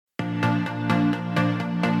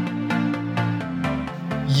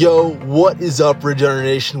Yo, what is up, Regenerator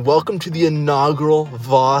Nation? Welcome to the inaugural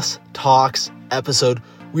Voss Talks episode.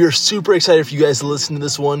 We are super excited for you guys to listen to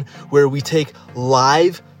this one where we take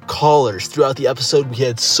live callers throughout the episode. We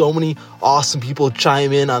had so many awesome people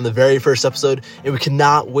chime in on the very first episode, and we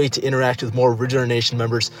cannot wait to interact with more Regenerator Nation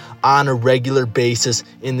members on a regular basis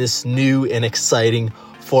in this new and exciting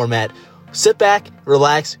format. Sit back,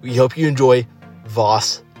 relax. We hope you enjoy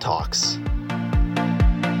Voss Talks.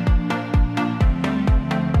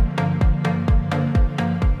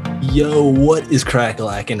 Yo, what is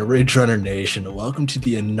crack-a-lackin', Ridge Runner Nation? Welcome to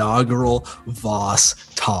the inaugural Voss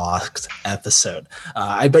Talks episode.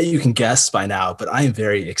 I bet you can guess by now, but I am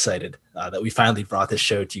very excited that we finally brought this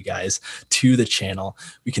show to you guys, to the channel.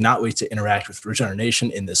 We cannot wait to interact with Ridge Runner Nation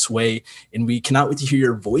in this way, and we cannot wait to hear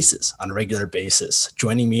your voices on a regular basis.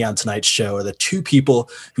 Joining me on tonight's show are the two people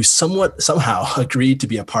who somehow agreed to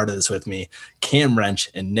be a part of this with me, Cam Wrench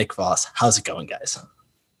and Nick Voss. How's it going, guys?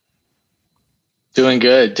 Doing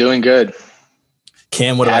good.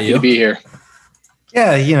 Cam, what about you? Happy to be here.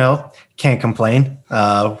 Yeah, can't complain.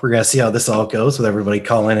 We're going to see how this all goes with everybody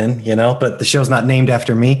calling in, but the show's not named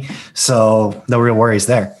after me, so no real worries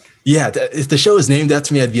there. Yeah, if the show is named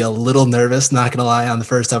after me, I'd be a little nervous, not going to lie, on the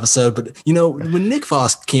first episode. But, when Nick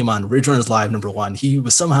Voss came on Ridge Runners Live #1, he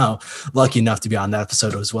was somehow lucky enough to be on that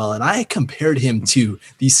episode as well. And I compared him to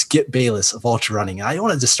the Skip Bayless of ultra running. And I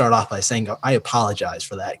wanted to start off by saying I apologize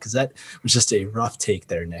for that, because that was just a rough take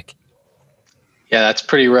there, Nick. Yeah, that's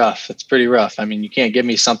pretty rough. I mean, you can't give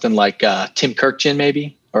me something like Tim Kirkchin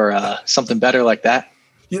maybe, or something better like that.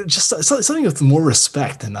 Just something with more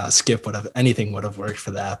respect than Skip would have worked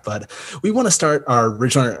for that. But we want to start our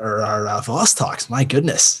Voss Talks. My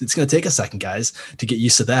goodness, it's going to take a second, guys, to get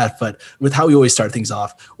used to that. But with how we always start things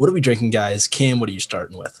off, what are we drinking, guys? Cam, what are you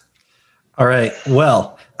starting with? All right.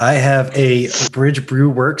 Well, I have a Bridge Brew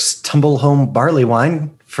Works Tumble Home Barley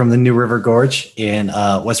Wine from the New River Gorge in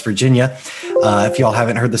West Virginia. If y'all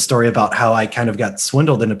haven't heard the story about how I kind of got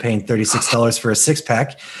swindled into paying $36 for a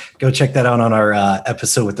 6-pack, go check that out on our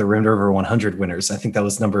episode with the Rim River 100 winners. I think that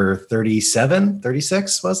was number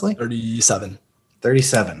 36, Wesley?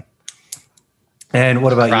 37. And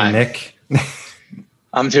what about you, Nick?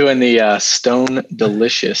 I'm doing the Stone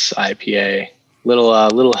Delicious IPA.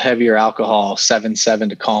 Little heavier alcohol, 7.7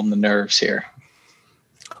 to calm the nerves here.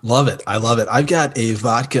 Love it. I love it. I've got a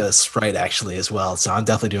vodka Sprite actually as well. So I'm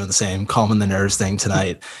definitely doing the same calming the nerves thing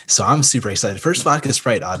tonight. So I'm super excited. First vodka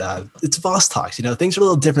Sprite on it's Voss Talks. Things are a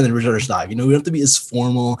little different than Ridge Runners Live. We don't have to be as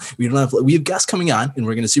formal. We have guests coming on, and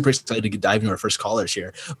we're going to super excited to dive into our first callers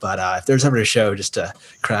here. But if there's ever a show just to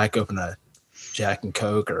crack open a Jack and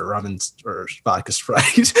Coke or rum or vodka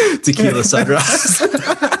Sprite, tequila sunrise.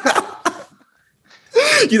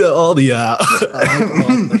 All the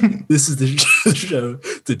this is the show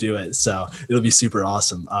to do it. So it'll be super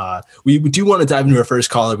awesome. We do want to dive into our first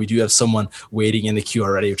caller. We do have someone waiting in the queue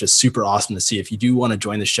already, which is super awesome to see. If you do want to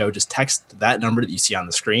join the show, just text that number that you see on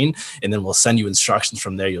the screen, and then we'll send you instructions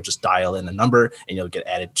from there. You'll just dial in a number and you'll get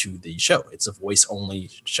added to the show. It's a voice only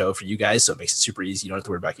show for you guys, so it makes it super easy. You don't have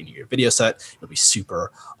to worry about getting your video set. It'll be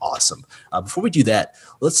super awesome. Before we do that,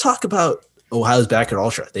 let's talk about Ohio's Backyard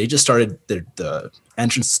Ultra. They just started the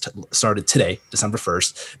entrance started today, December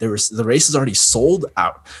 1st. The race is already sold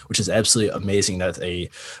out, which is absolutely amazing. That a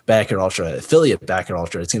Backyard Ultra affiliate Backyard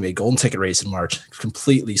Ultra, it's going to be a golden ticket race in March,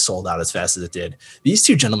 completely sold out as fast as it did. These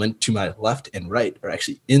two gentlemen to my left and right are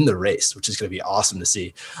actually in the race, which is going to be awesome to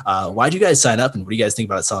see. Why did you guys sign up, and what do you guys think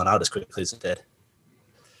about it selling out as quickly as it did?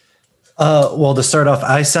 Well, to start off,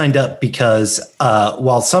 I signed up because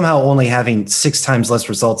while somehow only having 6 times less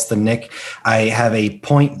results than Nick, I have a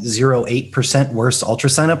 0.08% worse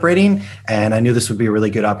ultra sign-up rating, and I knew this would be a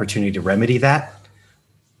really good opportunity to remedy that.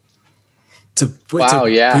 Kick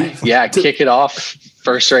it off.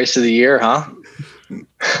 First race of the year, huh?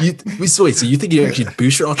 So you think you actually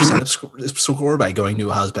boost your ultra sign-up score by going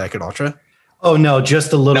to Ohio's Backyard Ultra? Oh, no,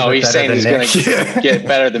 just a little bit better than Nick. No, he's saying he's going to get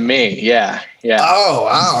better than me. Yeah. Oh,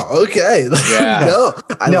 wow. Okay. Yeah.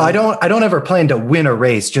 I don't ever plan to win a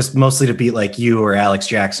race, just mostly to beat like you or Alex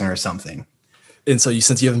Jackson or something. And so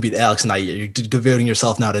since you haven't beat Alex tonight, you're devoting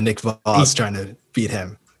yourself now to Nick Voss trying to beat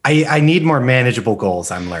him. I need more manageable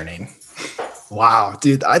goals, I'm learning. Wow,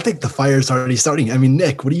 dude, I think the fire's already starting. I mean,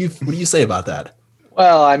 Nick, what do you say about that?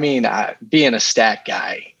 Well, I mean, being a stat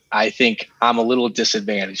guy, I think I'm a little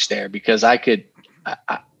disadvantaged there because I could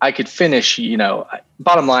finish,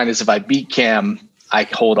 bottom line is if I beat Cam, I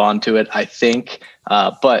hold on to it, I think.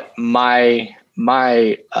 But my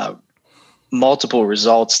multiple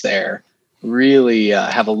results there really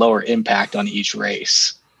have a lower impact on each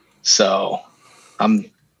race. So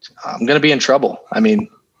I'm going to be in trouble. I mean,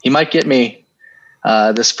 he might get me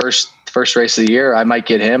this first race of the year, I might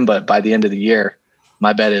get him, but by the end of the year,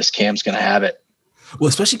 my bet is Cam's going to have it. Well,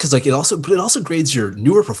 especially because like it also grades your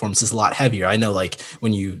newer performances a lot heavier. I know like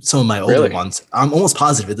some of my older ones, I'm almost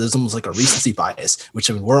positive there's almost like a recency bias, which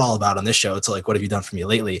I mean we're all about on this show. It's like, what have you done for me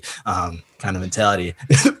lately? Kind of mentality.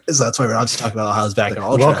 So that's why we're obviously talking about Ohio's back at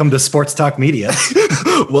Ultra. Welcome to Sports Talk Media.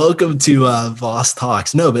 Welcome to Voss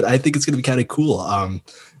Talks. No, but I think it's going to be kind of cool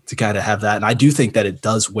to kind of have that, and I do think that it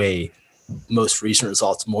does weigh most recent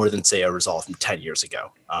results more than say a result from 10 years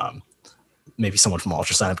ago. Maybe someone from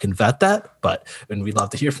Ultra Sign Up can vet that, and we'd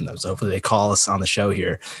love to hear from them. So hopefully they call us on the show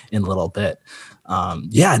here in a little bit. I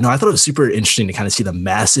thought it was super interesting to kind of see the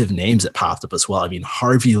massive names that popped up as well. I mean,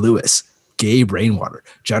 Harvey Lewis, Gabe Rainwater,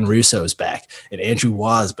 John Russo is back, and Andrew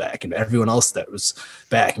Waugh is back, and everyone else that was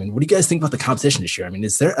back. I mean, what do you guys think about the competition this year? I mean,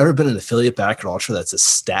 has there ever been an affiliate back at Ultra that's as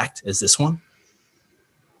stacked as this one?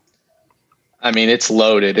 I mean, it's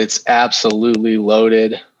loaded. It's absolutely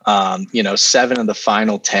loaded. 7 of the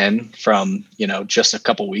final 10 from, just a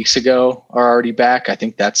couple weeks ago are already back. I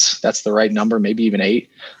think that's the right number, maybe even 8.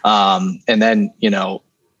 And then, and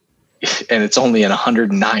it's only in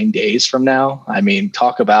 109 days from now. I mean,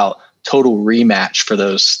 talk about total rematch for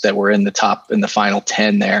those that were in the final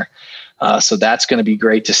 10 there. So that's going to be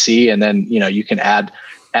great to see. And then, you can add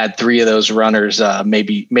 3 of those runners.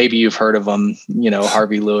 Maybe you've heard of them,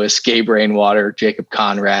 Harvey Lewis, Gabe Rainwater, Jacob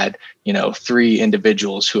Conrad, 3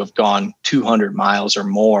 individuals who have gone 200 miles or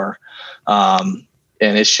more. And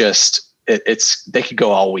it's just, they could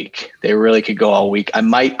go all week. They really could go all week.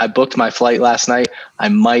 I booked my flight last night. I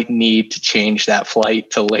might need to change that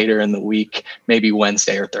flight to later in the week, maybe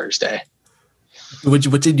Wednesday or Thursday. What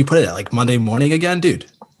did you put it at? Like Monday morning again, dude?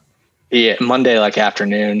 Yeah. Monday, like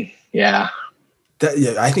afternoon. Yeah.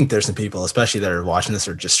 I think there's some people, especially that are watching this,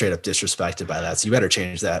 are just straight up disrespected by that. So you better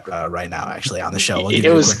change that right now, actually, on the show.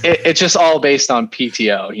 It's just all based on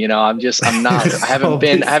PTO. I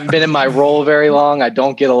haven't been in my role very long. I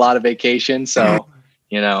don't get a lot of vacation. So,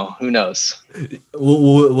 who knows?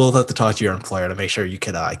 We'll have to talk to your employer to make sure you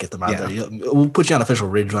can get them out there. We'll put you on official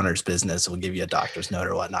Ridge Runners business. We'll give you a doctor's note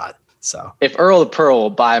or whatnot. So if Earl of Pearl will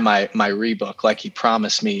buy my rebook like he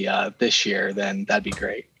promised me this year, then that'd be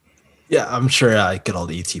great. Yeah, I'm sure good old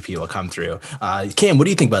ETP will come through. Cam, what do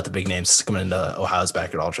you think about the big names coming into Ohio's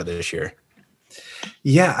back at Ultra this year?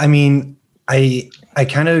 Yeah, I mean, I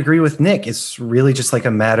kind of agree with Nick. It's really just like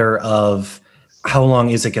a matter of how long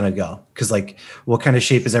is it going to go? Because like, what kind of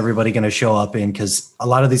shape is everybody going to show up in? Because a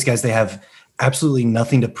lot of these guys, they have absolutely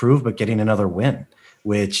nothing to prove but getting another win,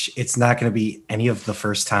 which it's not going to be any of the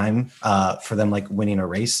first time for them like winning a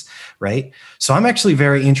race, right? So I'm actually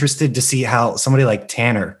very interested to see how somebody like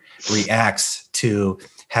Tanner reacts to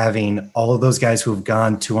having all of those guys who have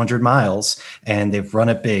gone 200 miles and they've run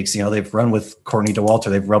at bigs. They've run with Courtney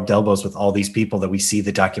Dauwalter. They've rubbed elbows with all these people that we see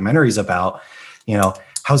the documentaries about.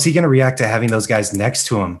 How's he going to react to having those guys next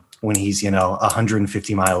to him when he's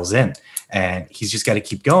 150 miles in? And he's just got to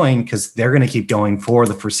keep going because they're going to keep going for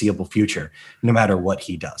the foreseeable future, no matter what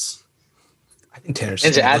he does. I think Tanner's.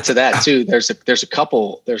 And to add to that too, there's a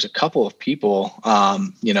couple of people,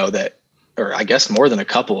 that, or I guess more than a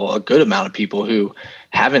good amount of people who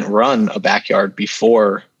haven't run a backyard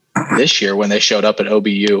before this year when they showed up at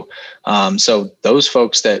OBU. So those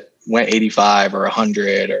folks that went 85 or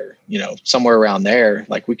 100 or, somewhere around there,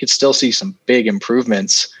 like we could still see some big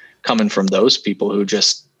improvements coming from those people who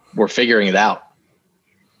just were figuring it out.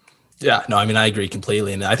 Yeah, no, I mean, I agree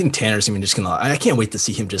completely. And I think Tanner's even just I can't wait to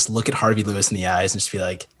see him just look at Harvey Lewis in the eyes and just be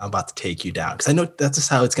like, I'm about to take you down. Cause I know that's just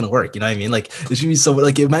how it's going to work. You know what I mean? Like there's going to be so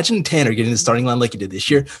like, imagine Tanner getting the starting line like he did this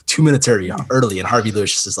year, 2 minutes early. And Harvey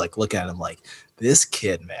Lewis just is like, looking at him like, this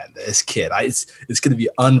kid. It's going to be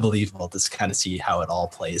unbelievable to kind of see how it all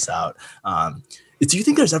plays out. Do you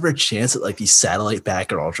think there's ever a chance that like these satellite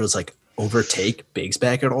back at Ultras, like overtake bigs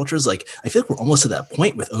back at Ultras? Like I feel like we're almost to that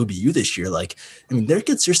point with OBU this year. Like, I mean, there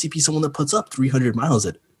could seriously be someone that puts up 300 miles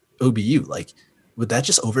at OBU. Like, would that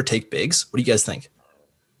just overtake bigs? What do you guys think?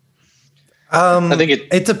 I think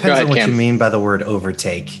it depends on what you mean by the word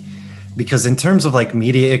overtake, because in terms of like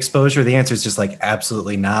media exposure, the answer is just like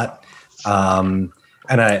absolutely not. And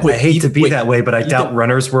I hate to be that way, but I doubt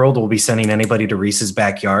Runner's World will be sending anybody to Reese's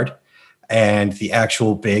backyard. And the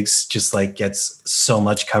actual bigs just like gets so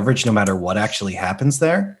much coverage no matter what actually happens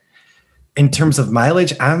there. In terms of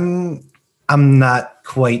mileage, I'm not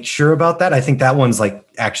quite sure about that. I think that one's like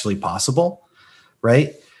actually possible,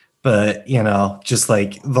 right? But, just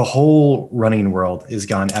like the whole running world is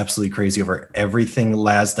gone absolutely crazy over everything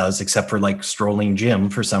Laz does, except for like strolling Jim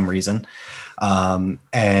for some reason.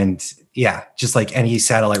 And yeah, just like any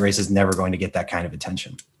satellite race is never going to get that kind of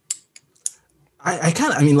attention.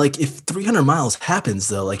 I mean, like if 300 miles happens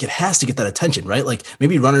though, like it has to get that attention, right? Like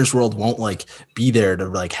maybe Runner's World won't like be there to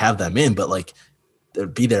like have them in, but like they'll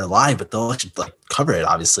be there live, but they'll actually like cover it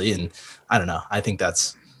obviously. And I don't know. I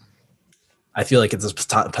feel like it's a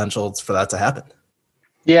potential for that to happen.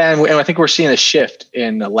 Yeah, and I think we're seeing a shift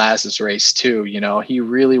in Laz's race too. You know, he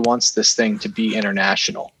really wants this thing to be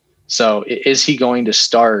international. So is he going to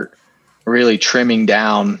start really trimming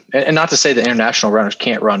down? And not to say that international runners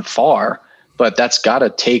can't run far, but that's got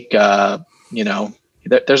to take, there's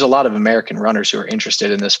a lot of American runners who are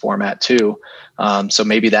interested in this format too. So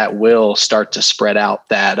maybe that will start to spread out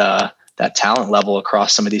that talent level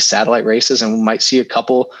across some of these satellite races, and we might see a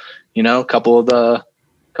couple of the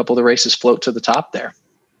races float to the top there.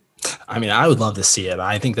 I mean, I would love to see it.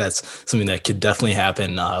 I think that's something that could definitely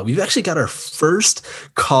happen. We've actually got our first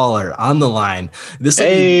caller on the line. This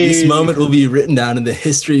moment will be written down in the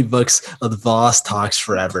history books of the Voss Talks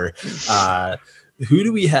forever. Who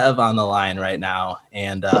do we have on the line right now?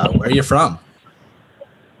 And where are you from?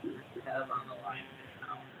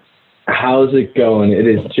 How's it going? It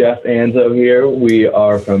is Jeff Anzo here. We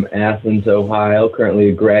are from Athens, Ohio, currently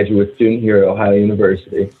a graduate student here at Ohio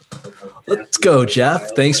University. Let's go,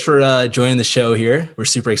 Jeff. Thanks for joining the show here. We're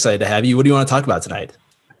super excited to have you. What do you want to talk about tonight?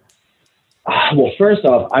 Well, first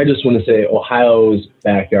off, I just want to say Ohio's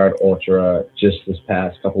Backyard Ultra just this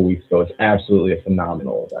past couple weeks ago is absolutely a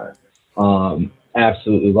phenomenal event.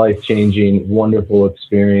 Absolutely life-changing, wonderful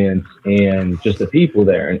experience, and just the people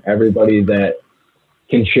there and everybody that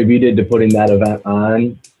contributed to putting that event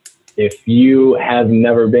on. If you have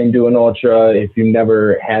never been to an ultra, if you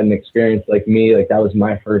never had an experience like me, like that was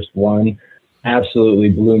my first one, absolutely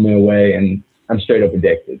blew me away, and I'm straight up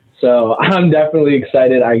addicted. So I'm definitely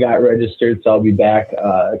excited. I got registered, so I'll be back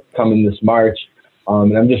coming this March.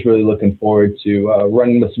 And I'm just really looking forward to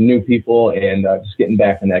running with some new people and just getting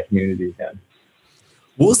back in that community again.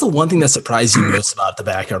 What was the one thing that surprised you most about the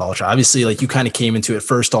Backyard Ultra? Obviously, like you kind of came into it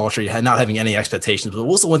first ultra, you had not having any expectations, but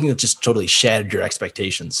what was the one thing that just totally shattered your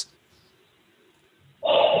expectations?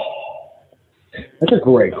 That's a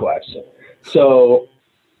great question. So,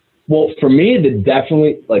 well, for me,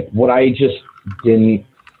 definitely like what I just didn't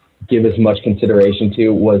give as much consideration to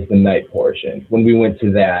was the night portion. When we went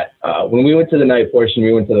to that, when we went to the night portion,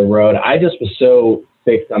 we went to the road. I just was so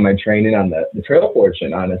fixed on my training on the trail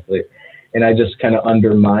portion, honestly. And I just kind of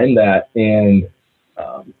undermined that. And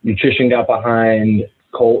nutrition got behind,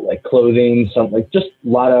 clothing, something like just a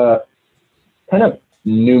lot of kind of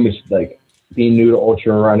like being new to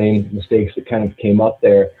ultra running, mistakes that kind of came up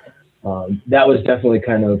there. That was definitely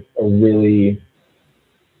kind of a really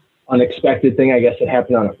unexpected thing, I guess, that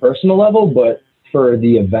happened on a personal level. But for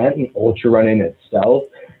the event and ultra running itself,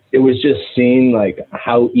 it was just seeing like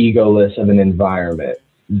how egoless of an environment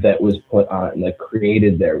that was put on, like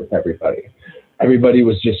created there with everybody. Everybody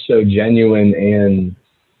was just so genuine, and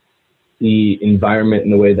the environment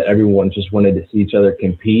and the way that everyone just wanted to see each other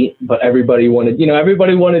compete, but everybody wanted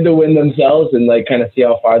to win themselves and like kind of see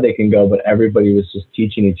how far they can go. But everybody was just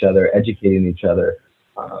teaching each other, educating each other.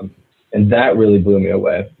 And that really blew me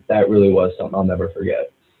away. That really was something I'll never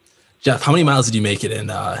forget. Jeff, how many miles did you make it in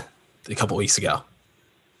a couple weeks ago?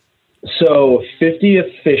 So 50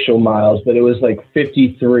 official miles, but it was like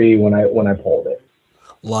 53 when I pulled it.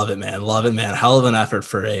 Love it, man. Love it, man. Hell of an effort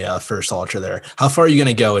for a first ultra there. How far are you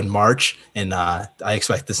going to go in March? And I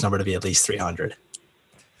expect this number to be at least 300.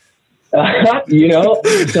 So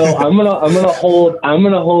I'm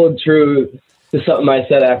gonna hold true to something I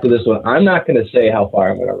said after this one. I'm not gonna say how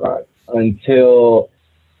far I'm gonna run until,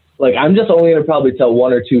 like, I'm just only gonna probably tell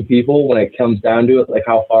one or two people when it comes down to it, like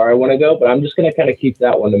how far I want to go. But I'm just gonna kind of keep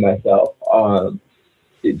that one to myself.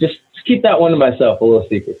 Just keep that one to myself, a little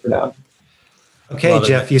secret for now. Okay,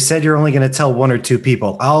 Jeff, you said you're only going to tell one or two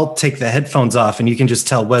people. I'll take the headphones off and you can just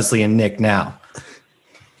tell Wesley and Nick now.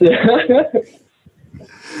 That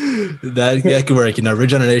could work.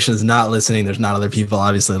 Regeneration is not listening. There's not other people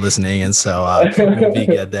obviously listening. And so we'll be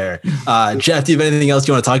good there. Jeff, do you have anything else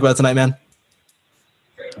you want to talk about tonight, man?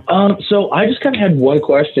 So I just kind of had one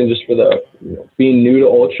question just for the being new to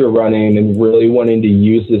ultra running and really wanting to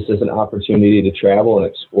use this as an opportunity to travel and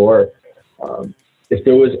explore. If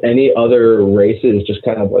there was any other races just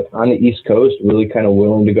kind of like on the East Coast, really kind of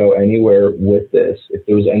willing to go anywhere with this, if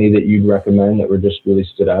there was any that you'd recommend that were just really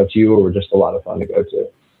stood out to you or were just a lot of fun to go to.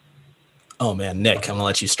 Oh man, Nick, I'm gonna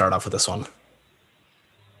let you start off with this one.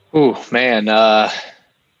 Oh man.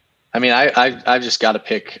 I've just got to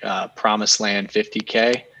pick Promised Land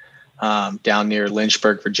 50K down near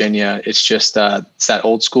Lynchburg, Virginia. It's just it's that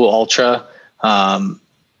old school ultra.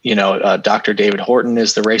 Dr. David Horton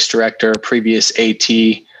is the race director, previous AT.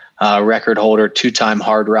 record holder, 2-time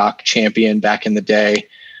Hard Rock champion back in the day.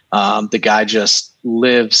 The guy just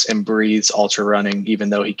lives and breathes ultra running, even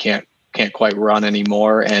though he can't quite run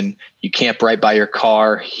anymore. And you camp right by your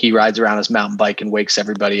car. He rides around his mountain bike and wakes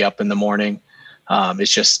everybody up in the morning.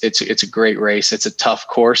 It's a great race. It's a tough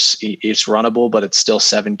course. It's runnable, but it's still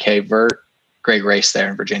 7K vert. Great race there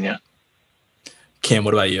in Virginia. Cam,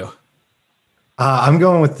 what about you? I'm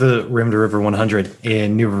going with the Rim to River 100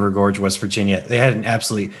 in New River Gorge, West Virginia. They had an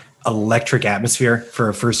absolutely electric atmosphere for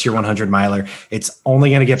a first-year 100-miler. It's only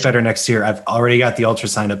going to get better next year. I've already got the Ultra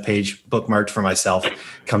sign-up page bookmarked for myself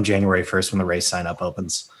come January 1st when the race sign-up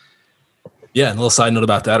opens. Yeah, and a little side note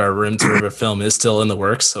about that, our Rim to River film is still in the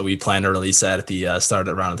works, so we plan to release that at the start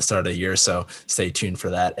of the year, so stay tuned for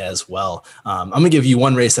that as well. I'm going to give you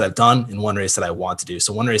one race that I've done and one race that I want to do.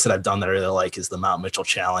 So one race that I've done that I really like is the Mount Mitchell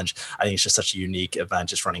Challenge. I think it's just such a unique event,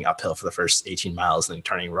 just running uphill for the first 18 miles and then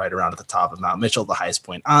turning right around at the top of Mount Mitchell, the highest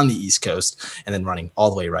point on the East Coast, and then running all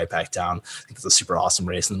the way right back down. I think it's a super awesome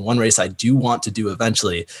race. And one race I do want to do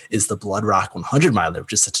eventually is the Blood Rock 100-miler,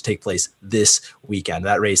 which is set to take place this weekend.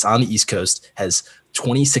 That race on the East Coast has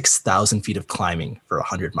 26,000 feet of climbing for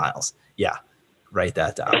 100 miles. Yeah, write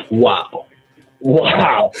that down. Wow.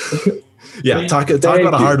 Yeah, talk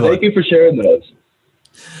about a hard one. Thank you for sharing those.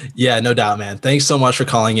 Yeah, no doubt, man. Thanks so much for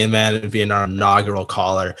calling in, man, and being our inaugural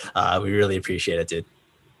caller. We really appreciate it, dude.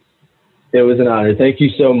 It was an honor. Thank you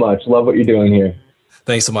so much. Love what you're doing here.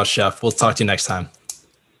 Thanks so much, Chef. We'll talk to you next time.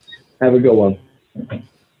 Have a good one.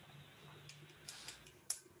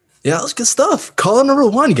 Yeah, that was good stuff. Caller number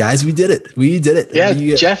 1, guys. We did it.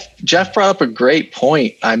 Yeah, Jeff brought up a great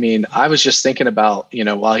point. I mean, I was just thinking about,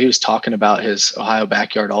 while he was talking about his Ohio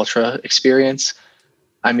Backyard Ultra experience.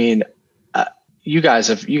 I mean, you guys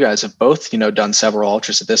have both, done several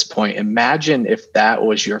ultras at this point. Imagine if that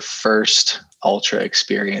was your first ultra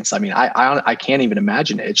experience. I mean, I can't even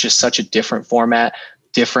imagine it. It's just such a different format,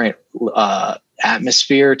 different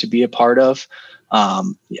atmosphere to be a part of.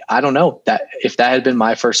 I don't know that if that had been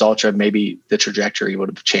my first ultra, maybe the trajectory would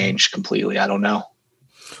have changed completely. I don't know.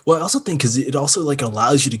 Well, I also think because it also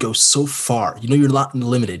allows you to go so far, you're not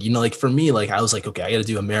limited, for me, I was like, okay, I got to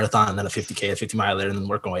do a marathon and then a 50K, a 50 miler, and then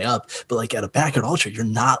work my way up. But at a Backyard Ultra, you're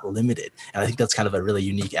not limited. And I think that's kind of a really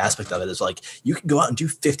unique aspect of it is you can go out and do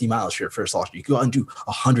 50 miles for your first ultra. You can go out and do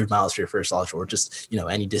 100 miles for your first ultra, or just,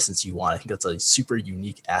 any distance you want. I think that's a super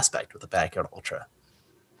unique aspect with the Backyard Ultra.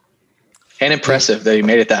 And impressive that he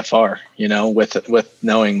made it that far, with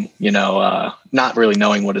knowing, not really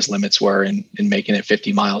knowing what his limits were and making it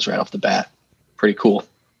 50 miles right off the bat. Pretty cool.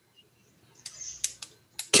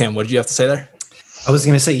 Kim, what did you have to say there? I was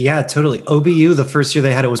going to say, yeah, totally. OBU, the first year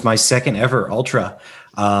they had it was my second ever ultra.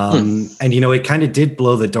 And, it kind of did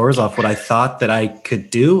blow the doors off what I thought that I could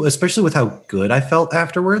do, especially with how good I felt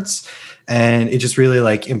afterwards. And it just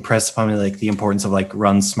really impressed upon me, the importance of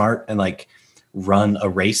run smart and run a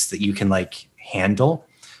race that you can handle,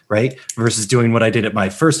 right? Versus doing what I did at my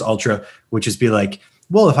first ultra, which is be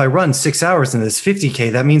well, if I run 6 hours in this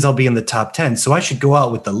 50K, that means I'll be in the top 10. So I should go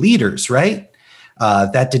out with the leaders, right?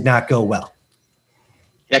 That did not go well.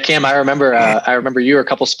 Yeah, Cam, I remember you were a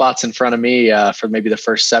couple spots in front of me for maybe the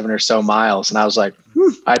first 7 or so miles. And I was like,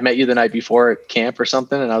 I'd met you the night before at camp or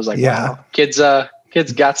something. And I was like, yeah, wow,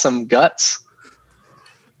 kids got some guts.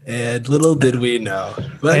 And little did we know.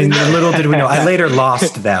 I later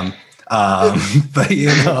lost them. But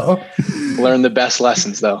learn the best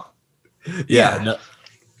lessons though. Yeah. No,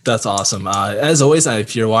 that's awesome. As always,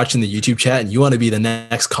 if you're watching the YouTube chat and you want to be the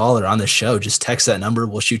next caller on the show, just text that number.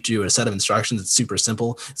 We'll shoot you a set of instructions. It's super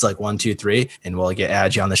simple. It's 1, 2, 3, and we'll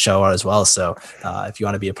add you on the show as well. So if you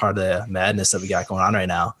want to be a part of the madness that we got going on right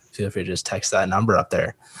now, feel free to just text that number up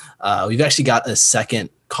there. We've actually got a second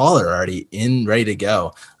caller already ready to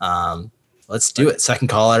go. Let's do it. Second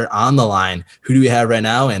caller on the line. Who do we have right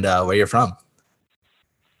now and where you're from?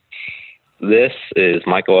 This is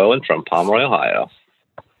Michael Owen from Pomeroy, Ohio.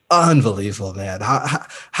 Unbelievable, man.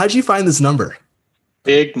 How'd you find this number?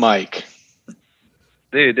 Big Mike.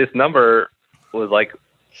 Dude, this number was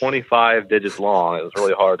 25 digits long. It was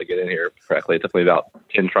really hard to get in here correctly. It took me about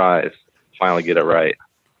 10 tries to finally get it right.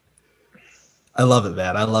 I love it,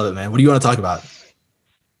 man. What do you want to talk about?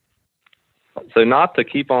 So not to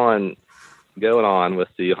keep on going on with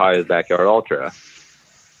the Ohio's Backyard Ultra,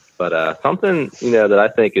 but something, that I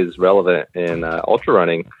think is relevant in ultra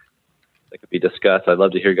running that could be discussed. I'd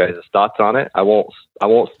love to hear guys' thoughts on it. I won't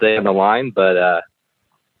stay on the line, but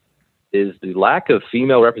is the lack of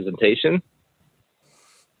female representation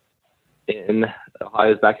in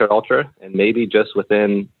Ohio's Backyard Ultra and maybe just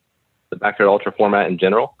within the Backyard Ultra format in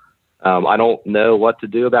general. I don't know what to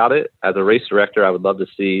do about it. As a race director, I would love to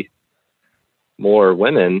see more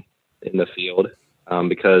women in the field,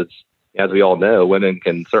 because as we all know, women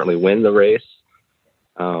can certainly win the race,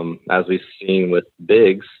 as we've seen with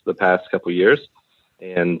Biggs the past couple of years,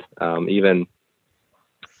 and even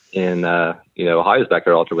in Ohio's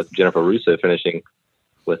Backyard Ultra with Jennifer Russo finishing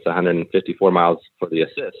with 154 miles for the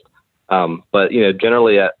assist. But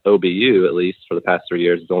generally at OBU, at least for the past 3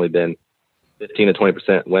 years, it's only been 15 to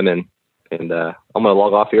 20% women. And I'm going to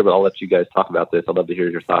log off here, but I'll let you guys talk about this. I'd love to hear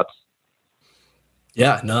your thoughts.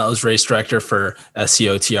 Yeah, no, I was race director for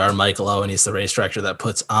SCOTR, Michael Owen. He's the race director that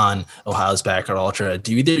puts on Ohio's Backyard Ultra.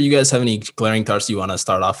 Do either of you guys have any glaring thoughts you want to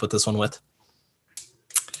start off with this one with?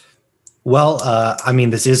 Well,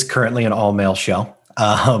 this is currently an all-male show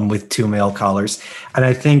with 2 male callers. And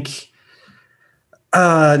I think,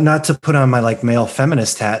 not to put on my male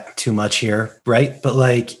feminist hat too much here, right?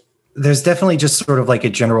 But there's definitely just sort of a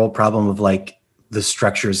general problem of the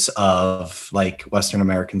structures of Western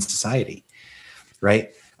American society,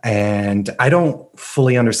 right? And I don't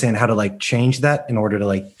fully understand how to change that in order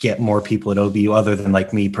to get more people at OBU other than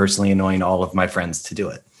me personally annoying all of my friends to do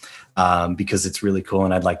it. Because it's really cool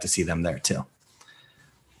and I'd like to see them there too.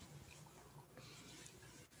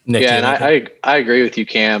 Nick, yeah, and I agree with you,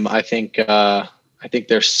 Cam. I think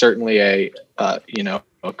there's certainly a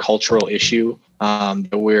cultural issue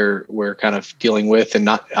that we're kind of dealing with, and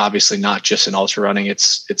not just in ultra running.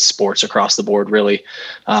 It's sports across the board, really,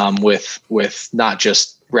 with not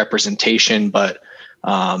just representation, but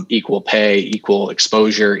equal pay, equal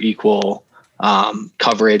exposure, equal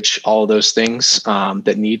coverage, all of those things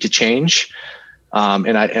that need to change.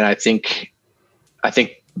 And I think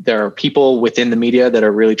there are people within the media that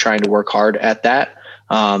are really trying to work hard at that.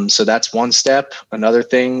 So that's one step. Another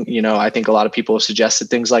thing, I think a lot of people have suggested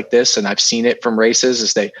things like this, and I've seen it from races,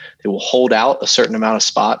 is they will hold out a certain amount of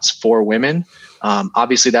spots for women.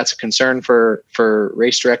 Obviously that's a concern for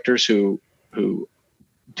race directors who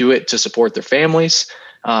do it to support their families,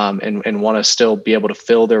 and want to still be able to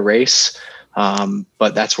fill their race.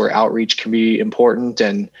 But that's where outreach can be important.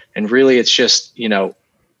 And really it's just,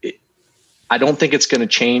 I don't think it's going to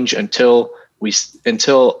change until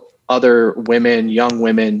other women, young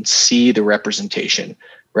women, see the representation.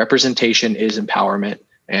 Representation is empowerment.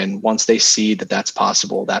 And once they see that that's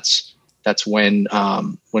possible, that's when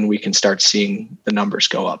we can start seeing the numbers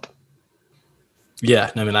go up.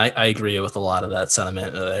 Yeah, I agree with a lot of that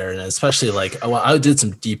sentiment there, and especially I did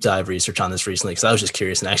some deep dive research on this recently because I was just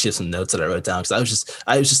curious, and actually have some notes that I wrote down because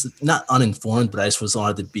I was just not uninformed, but I just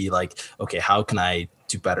wanted to be okay, how can I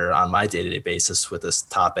do better on my day-to-day basis with this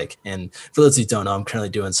topic? And for those who don't know, I'm currently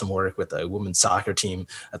doing some work with a women's soccer team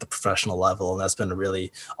at the professional level, and that's been a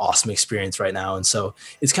really awesome experience right now. And so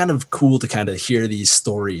it's kind of cool to kind of hear these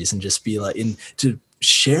stories and just be to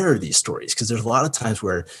share these stories, because there's a lot of times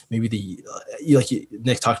where maybe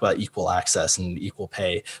Nick talked about equal access and equal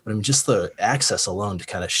pay, but just the access alone to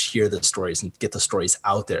kind of share the stories and get the stories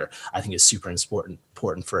out there, I think is super important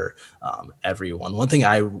for everyone. One thing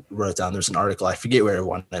I wrote down, there's an article, I forget where it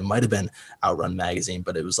went, it might have been Outrun magazine,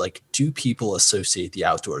 but it was do people associate the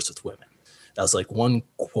outdoors with women? That was one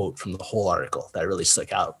quote from the whole article that really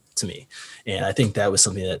stuck out to me. And I think that was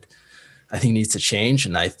something that I think needs to change,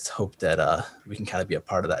 and I hope that we can kind of be a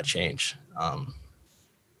part of that change. I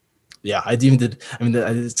even did.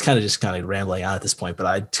 It's kind of rambling on at this point, but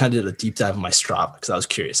I kind of did a deep dive on my Strava because I was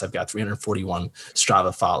curious. I've got 341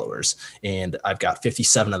 Strava followers, and I've got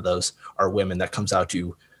 57 of those are women. That comes out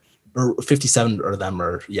to, or 57 of them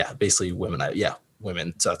are basically women.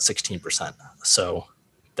 Women. So that's 16%. So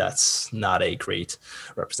that's not a great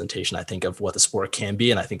representation, I think, of what the sport can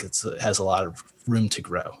be, and I think it has a lot of room to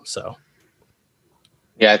grow. So.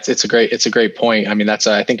 Yeah, it's a great point. That's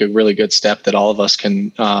I think a really good step that all of us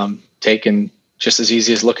can take, and just as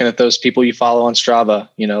easy as looking at those people you follow on Strava.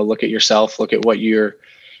 Look at yourself, look at what you're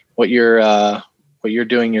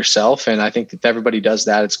doing yourself, and I think if everybody does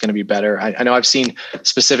that, it's going to be better. I know I've seen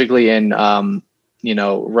specifically in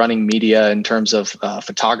running media in terms of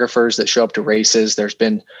photographers that show up to races. There's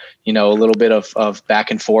been a little bit of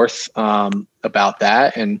back and forth about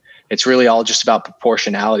that, and it's really all just about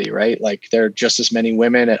proportionality, right? There are just as many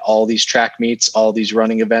women at all these track meets, all these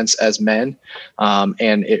running events as men.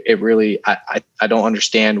 And it really, I don't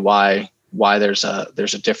understand why there's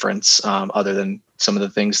a difference other than some of the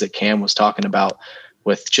things that Cam was talking about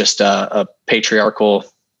with just a patriarchal,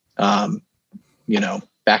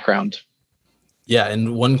 background. Yeah, and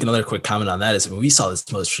another quick comment on that is we saw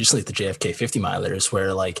this most recently at the JFK 50 milers,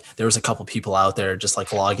 where there was a couple people out there just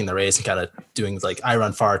vlogging the race and kind of doing I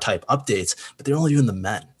run far type updates, but they're only doing the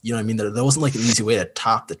men. you know what I mean? There wasn't like an easy way to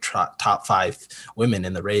top the top 5 women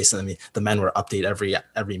in the race. And I mean, the men were update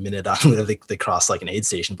every minute on whether they crossed like an aid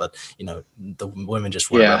station, but you know, the women just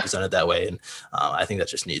weren't represented that way. And I think that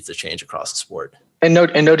just needs to change across the sport. And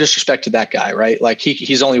no disrespect to that guy, right? Like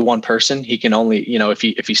he's only one person. He can only, you know, if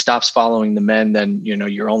he stops following the men, then, you know,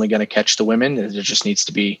 you're only going to catch the women. There needs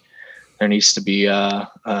to be a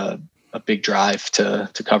big drive to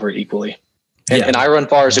cover it equally. And I Run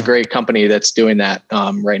Far is a great company that's doing that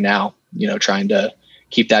right now, you know, trying to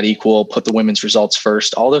keep that equal, put the women's results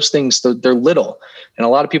first, all those things, they're little. And a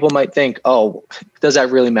lot of people might think, oh, does that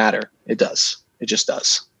really matter? It does. It just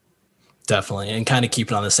does. Definitely. And kind of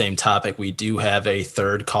keeping on the same topic, we do have a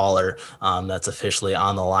third caller that's officially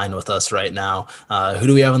on the line with us right now. Who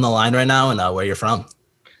do we have on the line right now, and where you're from?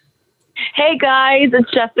 Hey guys, it's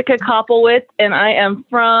Jessica Koppelwitz, and I am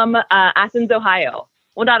from Athens, Ohio.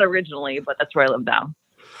 Well, not originally, but that's where I live now.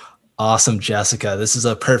 Awesome, Jessica. This is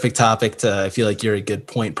a perfect topic I feel like you're a good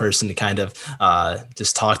point person to kind of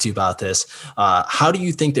just talk to you about this. How do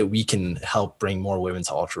you think that we can help bring more women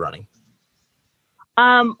to ultra running?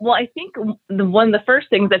 Well, I think one of the first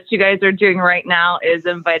things that you guys are doing right now is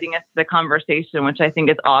inviting us to the conversation, which I think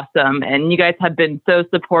is awesome. And you guys have been so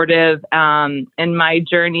supportive in my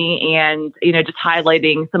journey, and, you know, just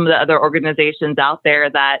highlighting some of the other organizations out there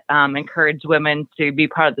that encourage women to be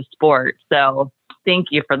part of the sport. So thank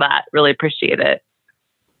you for that. Really appreciate it.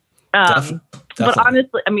 Definitely. But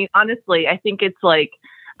honestly, I think it's like,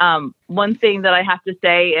 one thing that I have to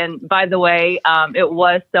say, and by the way, it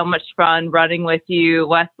was so much fun running with you,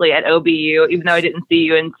 Wesley, at OBU, even though I didn't see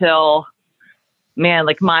you until,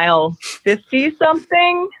 like mile 50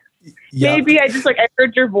 something. Yep. Maybe I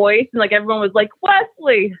heard your voice, and like everyone was like,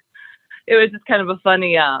 Wesley. It was just kind of a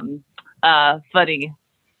funny kind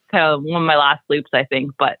of one of my last loops, I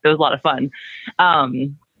think, but it was a lot of fun.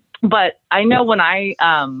 But I know when I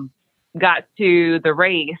got to the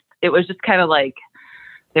race, it was just kind of like,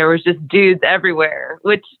 there was just dudes everywhere,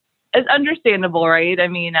 which is understandable, right? I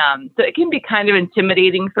mean, so it can be kind of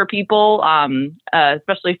intimidating for people,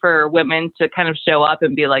 especially for women, to kind of show up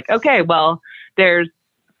and be like, okay, well, there's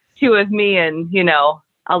 2 of me and, you know,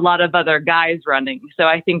 a lot of other guys running. So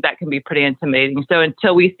I think that can be pretty intimidating. So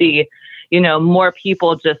until we see, you know, more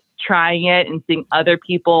people just trying it and seeing other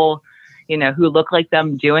people, you know, who look like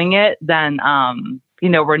them doing it, then, you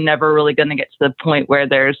know, we're never really going to get to the point where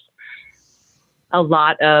there's a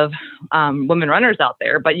lot of women runners out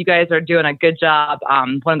there. But you guys are doing a good job.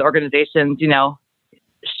 One of the organizations, you know,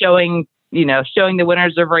 showing the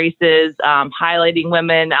winners of races, highlighting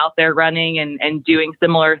women out there running and doing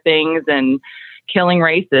similar things and killing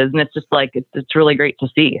races. And it's just like, it's really great to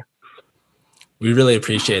see. We really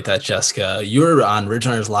appreciate that, Jessica. You were on Ridge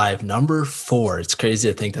Runners Live number 4. It's crazy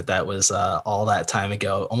to think that was all that time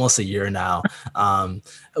ago, almost a year now.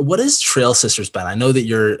 What has Trail Sisters been? I know that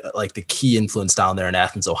you're like the key influence down there in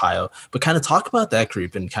Athens, Ohio, but kind of talk about that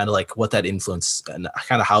group and kind of like what that influence and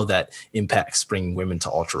kind of how that impacts bringing women to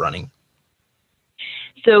ultra running.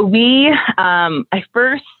 So I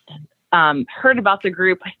first heard about the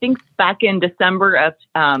group, I think back in December of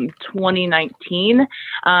 2019.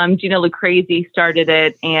 Gina Lucrezi started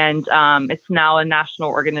it, and it's now a national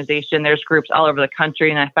organization. There's groups all over the country.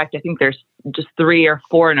 And in fact, I think there's just 3 or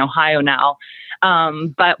 4 in Ohio now.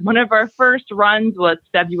 But one of our first runs was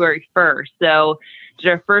February 1st. So did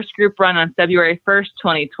our first group run on February 1st,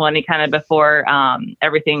 2020, kind of before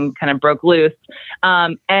everything kind of broke loose.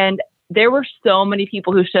 And there were so many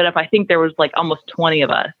people who showed up. I think there was like almost 20 of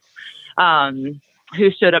us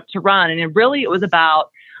who showed up to run. And it was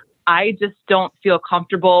about, I just don't feel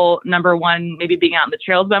comfortable, number one, maybe being out in the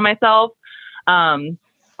trails by myself,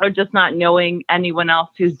 or just not knowing anyone else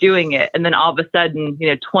who's doing it. And then all of a sudden, you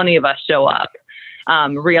know, 20 of us show up,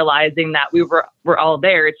 realizing that we're all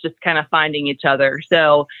there. It's just kind of finding each other.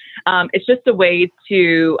 So it's just a way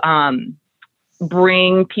to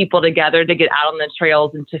bring people together to get out on the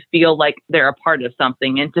trails and to feel like they're a part of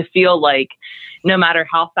something, and to feel like no matter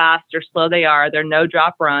how fast or slow they are, they're no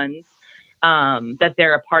drop runs, that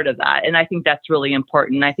they're a part of that. And I think that's really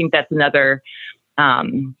important. I think that's another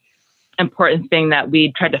important thing that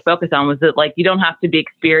we tried to focus on, was that like, you don't have to be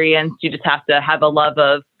experienced. You just have to have a love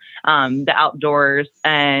of the outdoors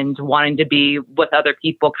and wanting to be with other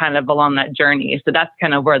people kind of along that journey. So that's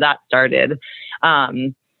kind of where that started.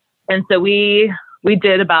 And so we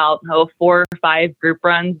did about 4 or 5 group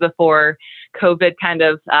runs before COVID kind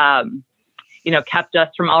of, kept us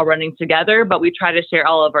from all running together. But we try to share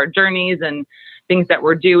all of our journeys and things that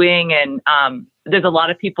we're doing. And there's a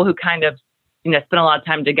lot of people who kind of, spend a lot of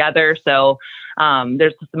time together. So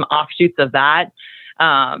there's some offshoots of that.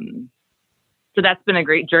 So that's been a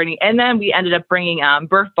great journey. And then we ended up bringing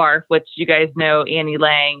Birth Barf, which you guys know, Annie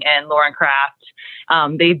Lang and Lauren Kraft.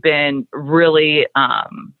 They've been really,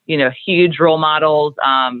 huge role models,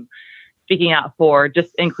 speaking out for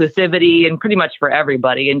just inclusivity and pretty much for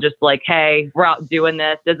everybody. And just like, hey, we're out doing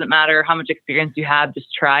this. Doesn't matter how much experience you have,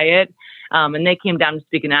 just try it. And they came down to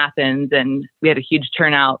speak in Athens, and we had a huge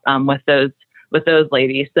turnout with those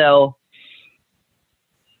ladies. So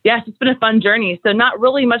yeah, it's been a fun journey. So not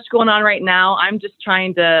really much going on right now. I'm just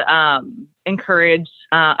trying to encourage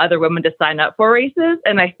other women to sign up for races.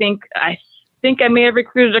 And I think I may have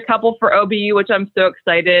recruited a couple for OBU, which I'm so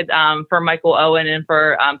excited for Michael Owen and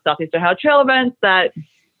for Southeast Ohio Trail events that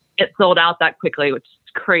it sold out that quickly, which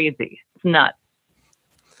is crazy. It's nuts.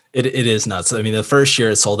 It is nuts. I mean, the first year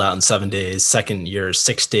it sold out in 7 days, second year,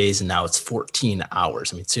 6 days, and now it's 14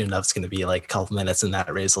 hours. I mean, soon enough, it's going to be like a couple minutes and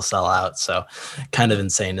that race will sell out. So kind of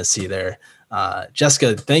insane to see there.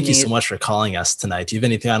 Jessica, thank you so much for calling us tonight. Do you have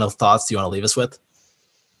any final thoughts you want to leave us with?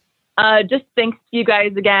 Just thanks to you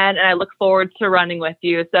guys again, and I look forward to running with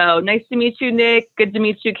you. So nice to meet you, Nick. Good to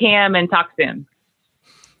meet you, Cam, and talk soon.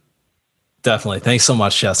 Definitely. Thanks so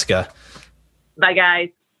much, Jessica. Bye, guys.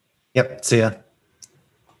 Yep. See ya.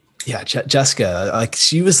 Yeah, Jessica, like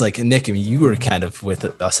she was like, Nick, I mean, you were kind of with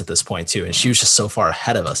us at this point too. And she was just so far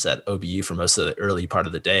ahead of us at OBU for most of the early part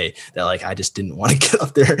of the day that like, I just didn't want to get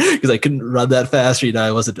up there because I couldn't run that fast. You know,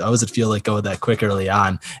 I wasn't feel like going that quick early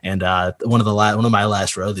on. And one of my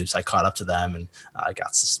last road loops, I caught up to them and I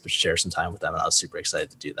got to share some time with them. And I was super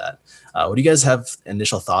excited to do that. What do you guys have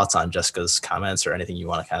initial thoughts on Jessica's comments or anything you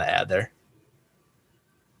want to kind of add there?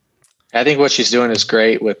 I think what she's doing is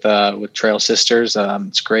great with Trail Sisters.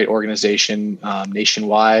 It's a great organization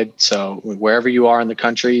nationwide. So wherever you are in the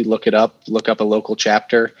country, look up a local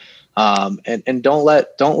chapter, and don't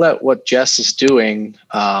let what Jess is doing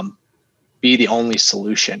be the only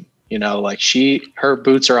solution. You know, like her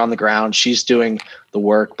boots are on the ground. She's doing the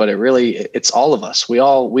work, but it's all of us. We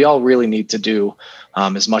all really need to do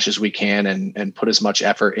as much as we can and put as much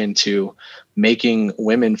effort into making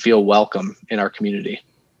women feel welcome in our community.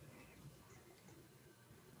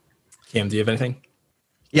 Cam, do you have anything?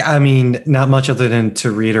 Yeah, I mean, not much other than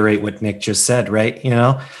to reiterate what Nick just said, right? You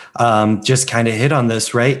know, just kind of hit on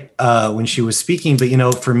this, right? When she was speaking, but you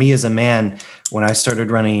know, for me as a man, when I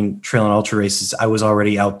started running trail and ultra races, I was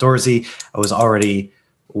already outdoorsy. I was already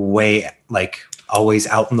always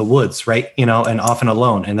out in the woods, right? You know, and often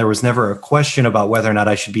alone. And there was never a question about whether or not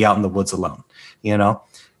I should be out in the woods alone, you know?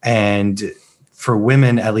 And for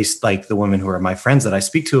women, at least like the women who are my friends that I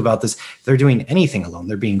speak to about this, they're doing anything alone.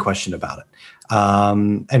 They're being questioned about it.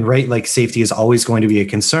 And right, like safety is always going to be a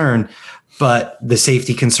concern, but the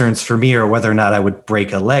safety concerns for me are whether or not I would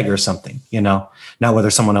break a leg or something, you know, not whether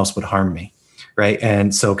someone else would harm me. Right.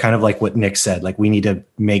 And so kind of like what Nick said, like we need to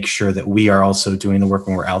make sure that we are also doing the work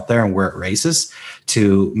when we're out there and we're at races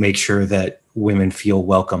to make sure that women feel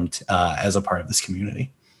welcomed as a part of this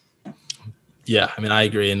community. Yeah, I mean, I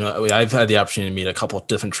agree. And I've had the opportunity to meet a couple of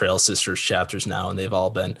different Trail Sisters chapters now, and they've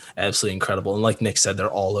all been absolutely incredible. And like Nick said,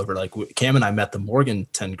 they're all over. Like Cam and I met the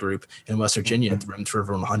Morganton group in West Virginia at the Rim to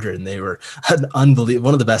River 100, and they were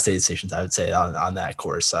one of the best aid stations, I would say, on that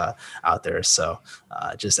course out there. So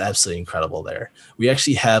just absolutely incredible there. We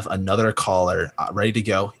actually have another caller ready to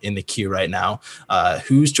go in the queue right now.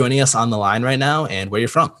 Who's joining us on the line right now, and where you're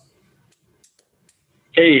from?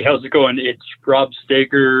 Hey, how's it going? It's Rob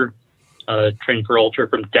Staker. Training for Ultra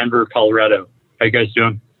from Denver, Colorado. How you guys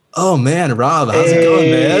doing? Oh man, Rob, how's it going,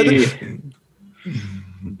 man?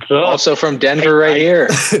 So, also from Denver, right here.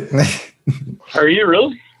 Are you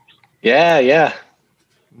really? Yeah.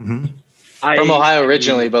 Mm-hmm. From Ohio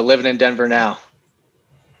originally, but living in Denver now.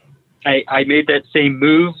 I made that same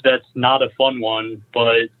move. That's not a fun one,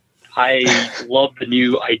 but I love the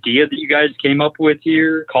new idea that you guys came up with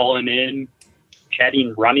here, calling in,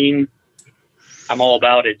 chatting, running. I'm all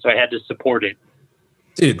about it, so I had to support it.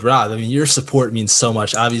 Dude, Rob, I mean, your support means so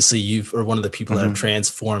much. Obviously, you are one of the people that have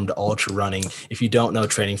transformed ultra running. If you don't know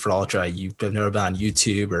Training for Ultra, you've never been on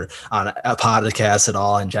YouTube or on a podcast at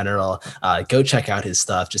all in general, go check out his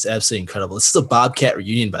stuff. Just absolutely incredible. This is a Bobcat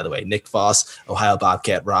reunion, by the way. Nick Voss, Ohio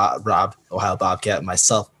Bobcat, Rob, Ohio Bobcat,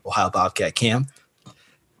 myself, Ohio Bobcat, Cam.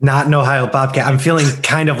 Not an Ohio Bobcat. I'm feeling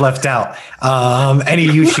kind of left out. Any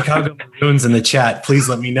of you Chicago Maroons in the chat, please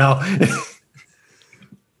let me know.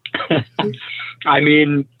 I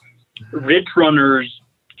mean, ridge runners,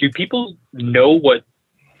 do people know what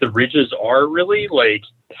the ridges are really? Like,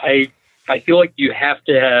 I feel like you have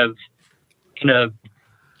to have kind of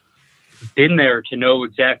been there to know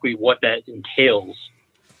exactly what that entails.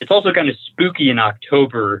 It's also kind of spooky in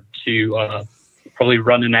October to probably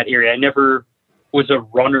run in that area. I never was a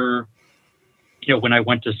runner when I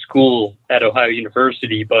went to school at Ohio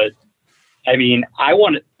University. But I mean, I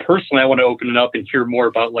want to open it up and hear more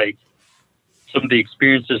about like some of the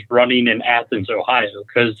experiences running in Athens, Ohio,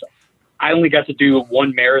 because I only got to do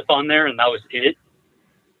one marathon there and that was it.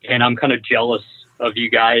 And I'm kind of jealous of you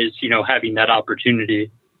guys, having that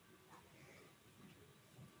opportunity.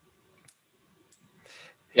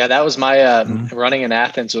 Yeah, that was my running in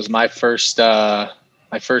Athens was my first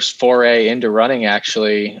foray into running,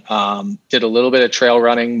 actually. Did a little bit of trail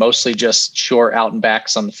running, mostly just short out and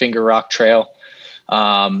backs on the Finger Rock Trail.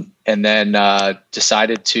 And then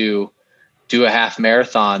decided to do a half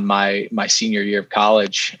marathon my senior year of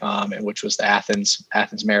college, which was the Athens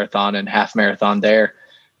Marathon and half marathon there.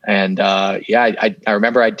 And I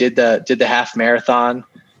remember I did the half marathon,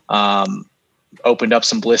 opened up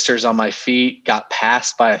some blisters on my feet, got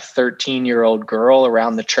passed by a 13-year-old girl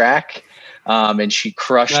around the track. And she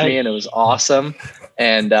crushed me and it was awesome.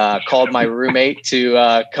 And called my roommate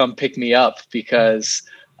to come pick me up because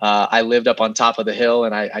I lived up on top of the hill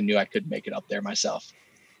and I knew I couldn't make it up there myself.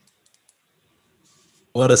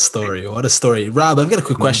 What a story. What a story. Rob, I've got a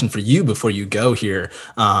quick question for you before you go here.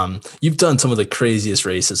 You've done some of the craziest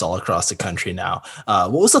races all across the country now.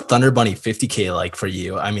 What was the Thunder Bunny 50K like for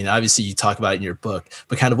you? I mean, obviously you talk about it in your book,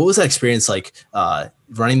 but kind of what was that experience like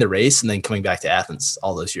running the race and then coming back to Athens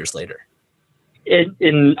all those years later?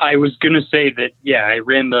 And I was going to say that, I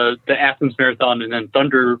ran the Athens Marathon and then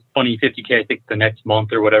Thunder Bunny 50K, I think the next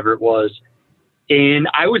month or whatever it was. And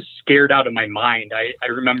I was scared out of my mind. I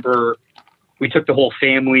remember we took the whole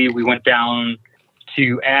family. We went down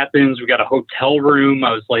to Athens. We got a hotel room.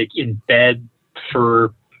 I was like in bed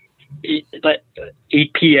for 8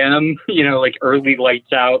 p.m., like early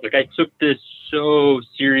lights out. Like I took this so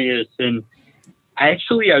serious. And I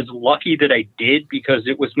was lucky that I did because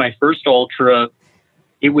it was my first ultra.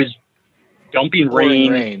 It was dumping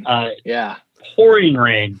rain. Pouring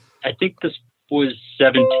rain. I think this was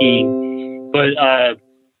 17, but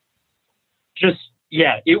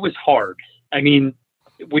it was hard. I mean,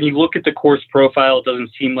 when you look at the course profile, it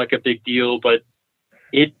doesn't seem like a big deal, but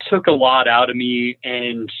it took a lot out of me.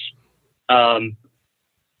 And I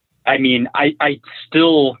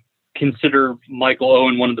still consider Michael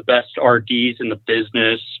Owen one of the best RDs in the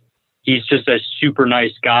business. He's just a super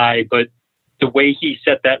nice guy, but the way he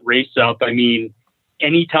set that race up, I mean,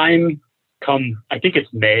 anytime come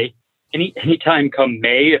May,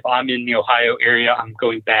 if I'm in the Ohio area, I'm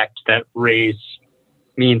going back to that race.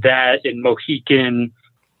 I mean, that and Mohican,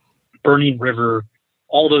 Burning River,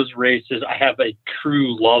 all those races I have a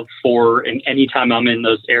true love for. And anytime I'm in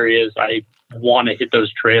those areas, I want to hit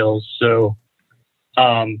those trails. So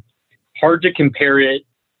hard to compare it.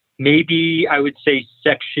 Maybe I would say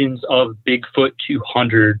sections of Bigfoot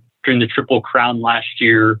 200 during the Triple Crown last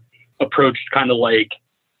year approached kind of like,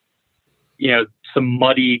 some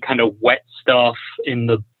muddy kind of wet stuff in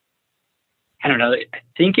the, I don't know, I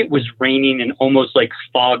think it was raining and almost like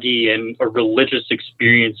foggy and a religious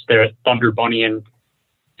experience there at Thunder Bunny. And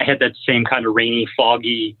I had that same kind of rainy,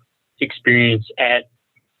 foggy experience at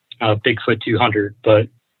Bigfoot 200. But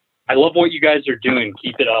I love what you guys are doing.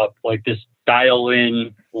 Keep it up. Like this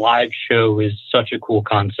dial-in live show is such a cool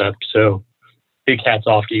concept. So big hats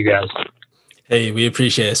off to you guys. Hey, we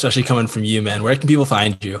appreciate it, especially coming from you, man. Where can people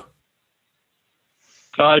find you?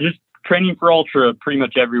 Just Training for Ultra pretty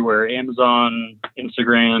much everywhere. Amazon,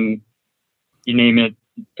 Instagram, you name it.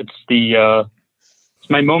 It's it's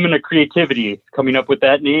my moment of creativity coming up with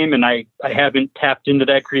that name, and I haven't tapped into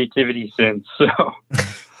that creativity since. So,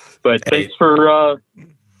 but thanks for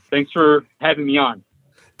having me on.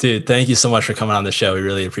 Dude, thank you so much for coming on the show. We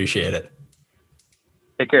really appreciate it.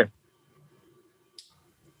 Take care.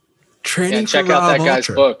 Training check for out Rob that guy's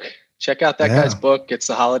Ultra. book. Check out that guy's book. It's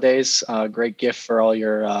the holidays. Great gift for all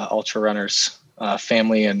your ultra runners,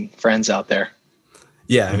 family and friends out there.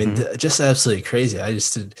 Yeah, I mean, just absolutely crazy.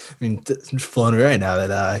 Flowing right now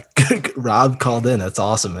that Rob called in. That's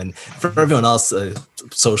awesome. And for everyone else,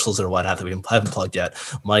 socials or whatnot that we haven't plugged yet,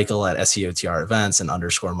 Michael at SEOTR events and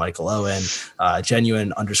 _ Michael Owen,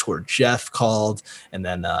 genuine _ Jeff called, and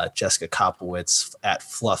then Jessica Kopowitz at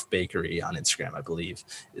Fluff Bakery on Instagram, I believe,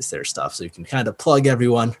 is their stuff. So you can kind of plug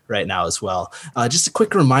everyone right now as well. Just a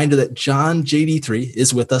quick reminder that John JD3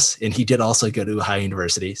 is with us, and he did also go to Ohio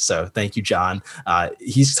University. So thank you, John.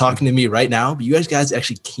 He's talking to me right now, but you guys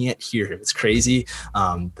actually can't hear him. It's crazy.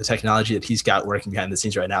 The technology that he's got working behind the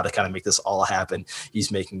scenes right now to kind of make this all happen.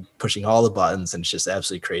 He's pushing all the buttons, and it's just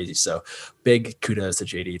absolutely crazy. So big kudos to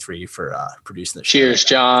JD3 for producing the show. Cheers,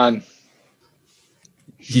 John.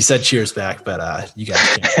 He said cheers back, but you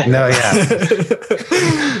guys can't. No,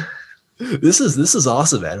 yeah. This is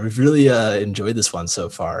awesome, man. We've really enjoyed this one so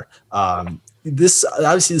far. this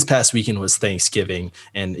obviously this past weekend was Thanksgiving,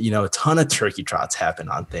 and a ton of turkey trots happen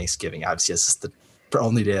on Thanksgiving. Obviously, it's just the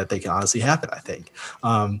only day that they can honestly happen, I think.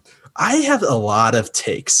 I have a lot of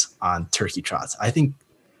takes on turkey trots. I think,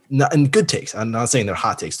 and good takes. I'm not saying they're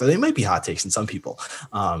hot takes, though they might be hot takes in some people.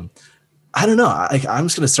 I don't know. I'm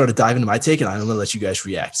just going to start to dive into my take, and I'm going to let you guys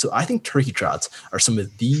react. So I think turkey trots are some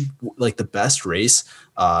of the best race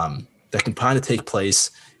that can kind of take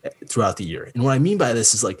place throughout the year. And what I mean by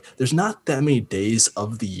this is there's not that many days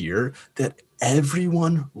of the year that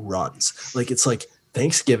everyone runs. It's like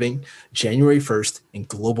Thanksgiving, January 1st, and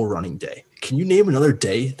Global Running Day. Can you name another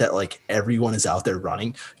day that everyone is out there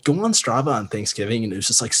running? Go on Strava on Thanksgiving, and it was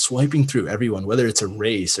just swiping through everyone, whether it's a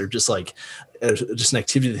race or just an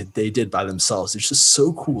activity that they did by themselves. It's just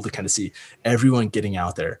so cool to kind of see everyone getting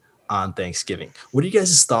out there on Thanksgiving. What are you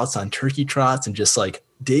guys' thoughts on turkey trots and just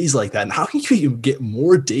days like that? And how can you get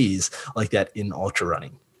more days like that in ultra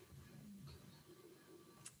running?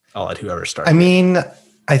 I'll let whoever start. I mean,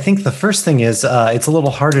 I think the first thing is it's a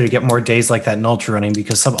little harder to get more days like that in ultra running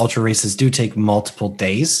because some ultra races do take multiple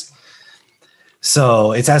days.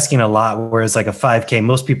 So it's asking a lot, whereas a 5K,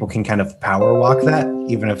 most people can kind of power walk that,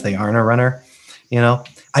 even if they aren't a runner.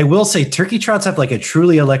 I will say turkey trots have a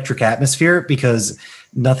truly electric atmosphere because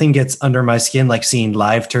nothing gets under my skin like seeing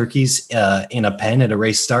live turkeys in a pen at a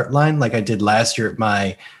race start line like I did last year at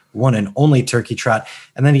my one and only turkey trot,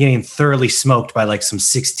 and then getting thoroughly smoked by some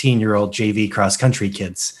 16-year-old JV cross-country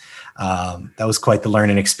kids. That was quite the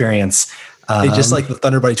learning experience. They just the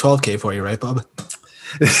Thunder Body 12K for you, right, Bob?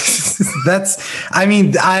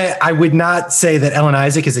 I would not say that Ellen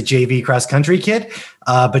Isaac is a JV cross-country kid,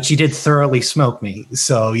 but she did thoroughly smoke me.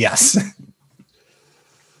 So yes.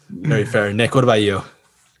 Very fair. Nick, what about you?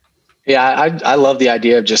 Yeah, I love the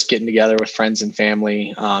idea of just getting together with friends and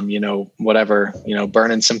family, whatever,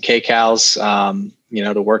 burning some K-cows,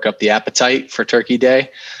 to work up the appetite for Turkey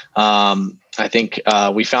Day. I think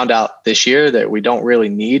we found out this year that we don't really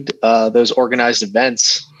need those organized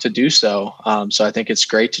events to do so. So I think it's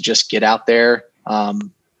great to just get out there,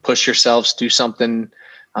 push yourselves, do something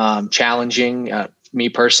challenging. Me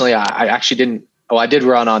personally, I actually didn't. Oh, I did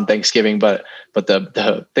run on Thanksgiving, but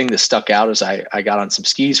the thing that stuck out is I got on some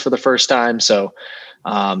skis for the first time. So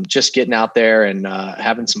just getting out there and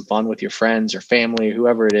having some fun with your friends or family,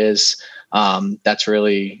 whoever it is, that's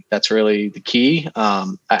really the key.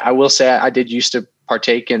 I will say I did used to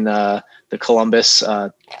partake in the Columbus.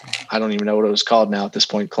 I don't even know what it was called now at this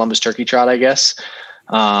point. Columbus Turkey Trot, I guess,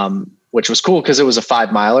 which was cool because it was a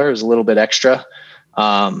 5 miler. It was a little bit extra.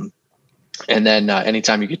 And then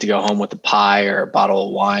anytime you get to go home with a pie or a bottle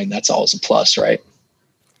of wine, that's always a plus, right?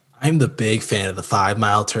 I'm the big fan of the 5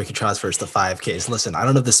 mile turkey trots versus the 5Ks. Listen, I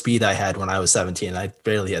don't have the speed I had when I was 17. I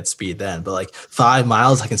barely had speed then, but 5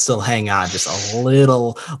 miles, I can still hang on just a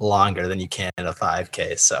little longer than you can in a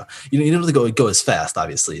 5K. So you don't have to go as fast,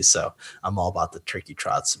 obviously. So I'm all about the turkey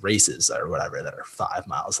trots races or whatever that are 5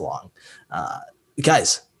 miles long.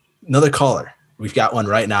 Guys, another caller. We've got one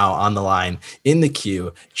right now on the line in the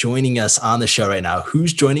queue, joining us on the show right now.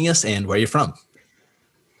 Who's joining us and where are you from?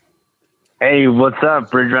 Hey, what's up,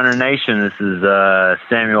 Bridge Runner Nation? This is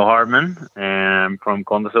Samuel Hartman, and I'm from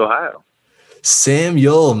Columbus, Ohio.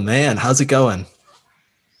 Samuel, man, how's it going?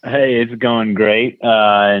 Hey, it's going great.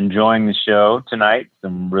 Enjoying the show tonight.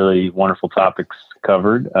 Some really wonderful topics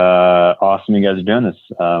covered. Awesome you guys are doing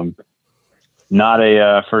this. Not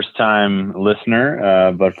a first-time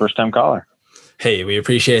listener, but first-time caller. Hey, we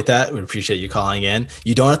appreciate that. We appreciate you calling in.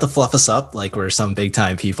 You don't have to fluff us up like we're some big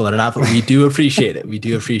time people that are not, but we do appreciate it. We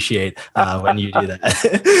do appreciate when you do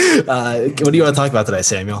that. What do you want to talk about today,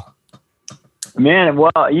 Samuel? Man,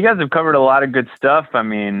 well, you guys have covered a lot of good stuff. I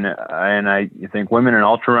mean, and I think women in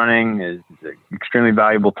ultra running is an extremely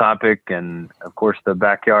valuable topic. And of course, the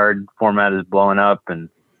backyard format is blowing up, and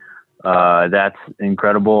that's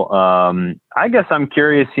incredible. I guess I'm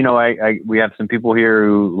curious, we have some people here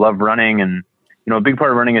who love running, and a big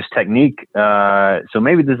part of running is technique. So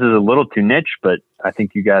maybe this is a little too niche, but I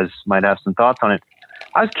think you guys might have some thoughts on it.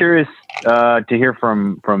 I was curious to hear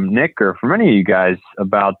from Nick or from any of you guys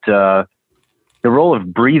about the role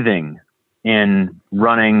of breathing in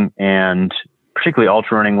running, and particularly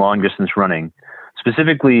ultra running, long distance running,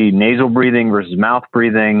 specifically nasal breathing versus mouth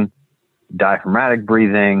breathing, diaphragmatic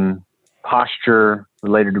breathing, posture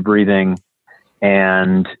related to breathing,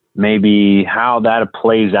 and maybe how that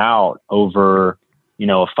plays out over, a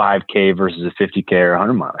 5K versus a 50K or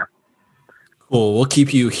 100 miler. Cool. We'll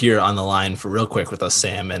keep you here on the line for real quick with us,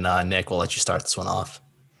 Sam, and Nick, we'll let you start this one off.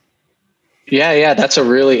 Yeah, that's a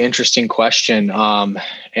really interesting question.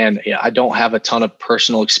 And I don't have a ton of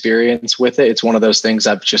personal experience with it. It's one of those things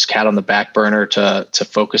I've just had on the back burner to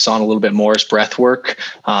focus on a little bit more, is breath work.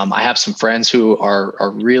 I have some friends who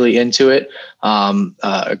are really into it.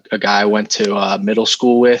 A guy I went to middle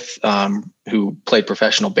school with, who played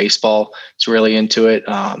professional baseball, is really into it.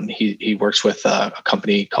 He works with a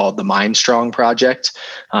company called the Mind Strong Project.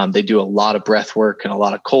 They do a lot of breath work and a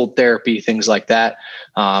lot of cold therapy, things like that.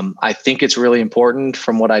 I think it's really important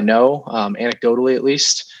from what I know, anecdotally at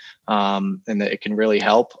least, and that it can really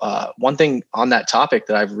help. One thing on that topic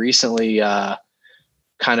that I've recently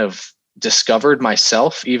kind of discovered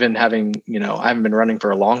myself, even having, I haven't been running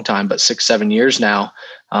for a long time, but 6-7 years now,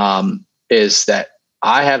 is that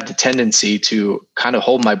I have the tendency to kind of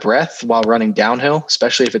hold my breath while running downhill,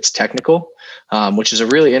 especially if it's technical, which is a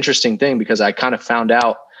really interesting thing, because I kind of found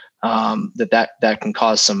out that can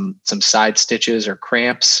cause some side stitches or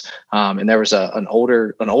cramps. And there was an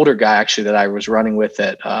older guy actually that I was running with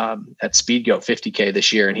at Speedgoat 50K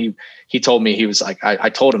this year. And he told me, he was like, I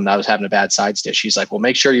told him that I was having a bad side stitch. He's like, well,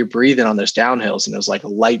 make sure you're breathing on those downhills. And it was like a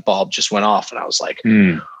light bulb just went off. And I was like,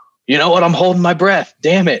 you know what? I'm holding my breath.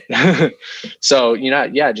 Damn it. So,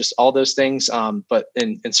 just all those things. But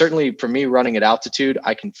certainly for me, running at altitude,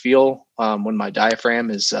 I can feel when my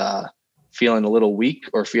diaphragm is feeling a little weak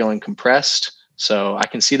or feeling compressed. So I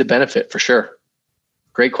can see the benefit for sure.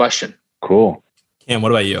 Great question. Cool. Cam,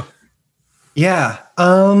 what about you? Yeah.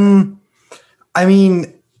 I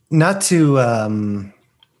mean, not to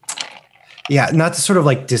sort of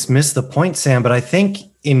like dismiss the point, Sam, but I think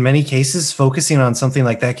in many cases, focusing on something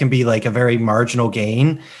like that can be like a very marginal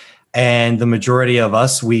gain. And the majority of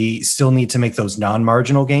us, we still need to make those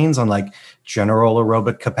non-marginal gains on like general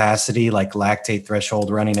aerobic capacity, like lactate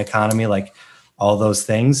threshold, running economy, like all those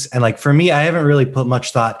things. And like for me, I haven't really put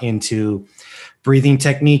much thought into breathing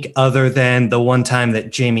technique other than the one time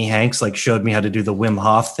that Jamie Hanks like showed me how to do the Wim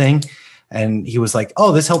Hof thing. And he was like,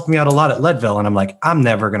 oh, this helped me out a lot at Leadville. And I'm like, I'm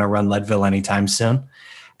never going to run Leadville anytime soon.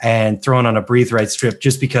 And throwing on a Breathe Right strip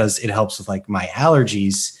just because it helps with like my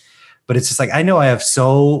allergies. But it's just like, I know I have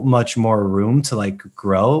so much more room to like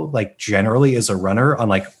grow, like generally as a runner on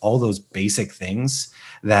like all those basic things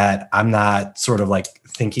that I'm not sort of like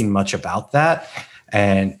thinking much about that.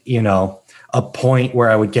 And, a point where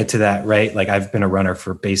I would get to that, right? Like I've been a runner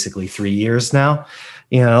for basically 3 years now,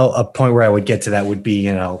 a point where I would get to that would be,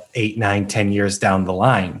 8, 9, 10 years down the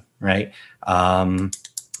line. Right.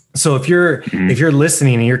 So if you're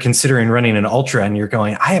listening and you're considering running an ultra and you're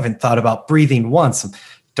going, I haven't thought about breathing once,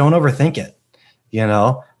 don't overthink it.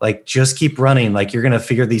 Like just keep running. Like you're going to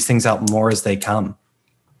figure these things out more as they come.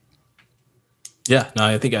 Yeah, no,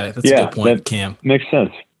 I think that's a good point, Cam. Makes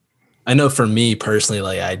sense. I know for me personally,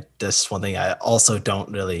 like that's one thing I also don't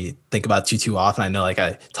really think about too often. I know like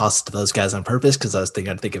I tossed it to those guys on purpose because I was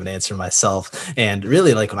thinking I'd think of an answer myself. And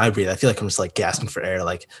really, like when I breathe, I feel like I'm just like gasping for air,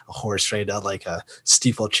 like a horse ready to like a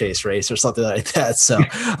steeplechase race or something like that. So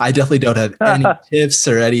I definitely don't have any tips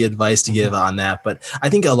or any advice to give on that. But I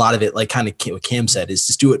think a lot of it, like kind of what Cam said, is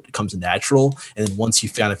just do what comes natural. And then once you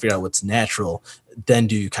kind of figure out what's natural, then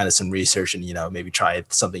do kind of some research and, maybe try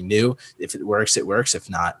something new. If it works, it works. If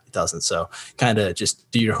not, it doesn't. So kind of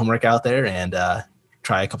just do your homework out there and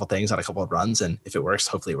try a couple things on a couple of runs. And if it works,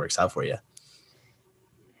 hopefully it works out for you.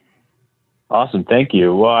 Awesome. Thank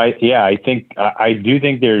you. Well, I do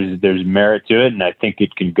think there's merit to it. And I think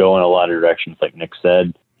it can go in a lot of directions, like Nick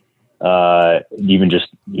said, even just,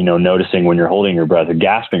 noticing when you're holding your breath or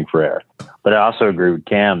gasping for air. But I also agree with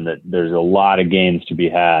Cam that there's a lot of gains to be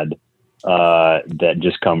had that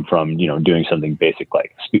just come from, doing something basic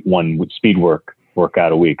like one speed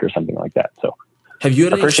workout a week or something like that. So have you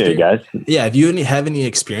had appreciate it, guys. Yeah. Have you have any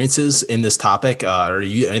experiences in this topic or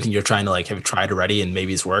anything you're trying to like have tried already and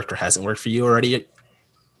maybe it's worked or hasn't worked for you already?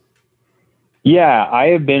 Yeah, I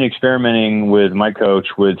have been experimenting with my coach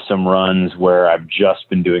with some runs where I've just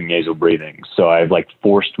been doing nasal breathing. So I've like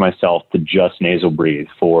forced myself to just nasal breathe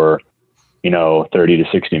for 30 to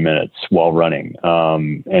 60 minutes while running.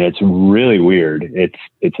 And it's really weird.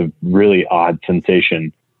 It's a really odd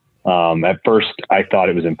sensation. At first I thought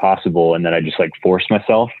it was impossible. And then I just like forced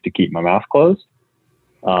myself to keep my mouth closed.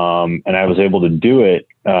 And I was able to do it,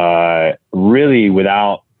 really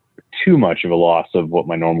without too much of a loss of what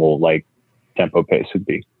my normal like tempo pace would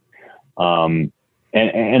be. And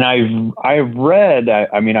I've read,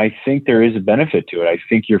 I think there is a benefit to it. I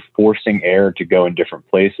think you're forcing air to go in different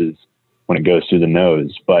places when it goes through the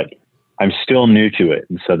nose, but I'm still new to it.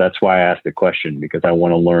 And so that's why I asked the question, because I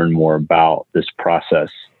want to learn more about this process.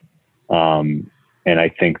 And I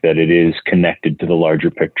think that it is connected to the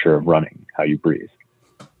larger picture of running, how you breathe.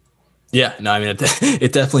 Yeah, no, I mean,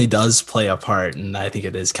 it definitely does play a part, and I think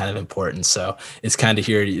it is kind of important. So it's great to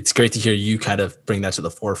hear you kind of bring that to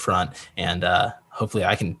the forefront, and hopefully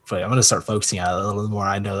I'm going to start focusing on it a little more.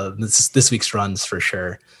 I know that this week's runs for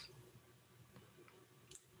sure.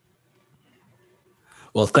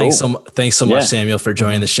 Well, thanks so much, Samuel, for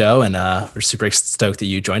joining the show, and we're super stoked that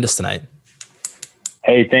you joined us tonight.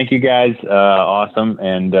 Hey, thank you guys. Awesome,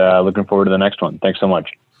 and looking forward to the next one. Thanks so much.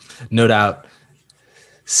 No doubt.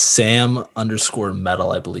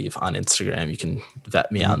 Sam_medal, I believe, on Instagram. You can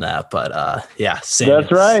vet me on that, but Sam.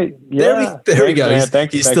 That's right. Yeah, there we go.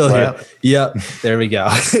 He's still here. Matt. Yep, there we go.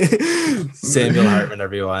 Samuel Hartman,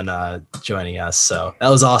 everyone, joining us. So that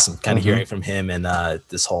was awesome, kind of hearing from him and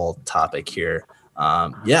this whole topic here.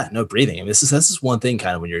 No breathing. I mean, this is one thing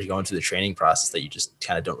kind of when you're going through the training process that you just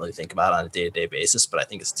kind of don't really think about on a day-to-day basis, but I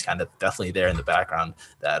think it's kind of definitely there in the background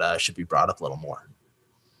that should be brought up a little more.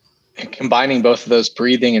 And combining both of those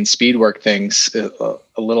breathing and speed work things, a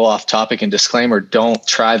little off topic and disclaimer, don't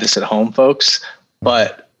try this at home, folks.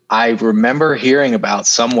 But I remember hearing about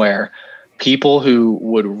somewhere people who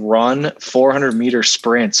would run 400-meter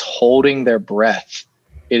sprints holding their breath.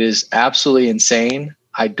 It is absolutely insane.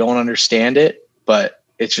 I don't understand it, but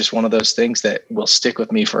it's just one of those things that will stick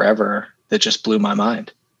with me forever that just blew my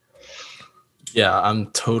mind. Yeah, I'm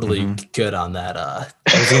totally good on that. I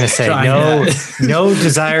was going to say, no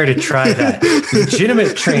desire to try that.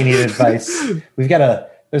 Legitimate training advice.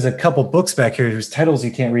 There's a couple books back here whose titles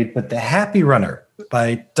you can't read, but The Happy Runner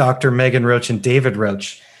by Dr. Megan Roach and David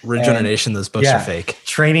Roach. Regeneration, those books are fake.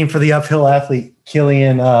 Training for the Uphill Athlete,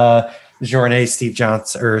 Killian Jornet, Steve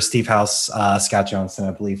Johnson, or Steve House, Scott Johnson,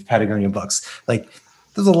 I believe, Patagonia books. Like,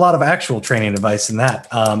 there's a lot of actual training advice in that.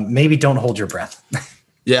 Maybe don't hold your breath.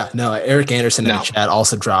 Yeah, no, Eric Anderson in the chat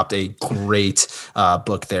also dropped a great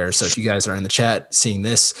book there. So if you guys are in the chat seeing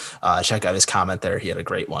this, check out his comment there. He had a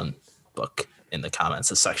great book in the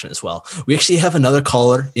comments section as well. We actually have another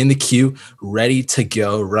caller in the queue ready to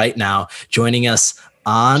go right now, joining us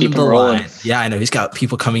on the line. Yeah, I know he's got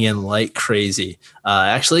people coming in like crazy.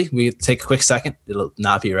 Actually, we take a quick second. It'll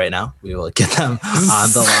not be right now. We will get them on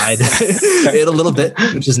the line in a little bit,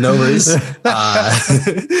 which is no worries.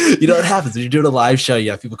 You know what happens when you're doing a live show? You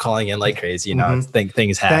have people calling in like crazy. You know,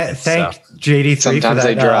 things happen. Thank JD3 Sometimes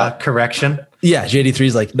for that correction. Yeah, JD3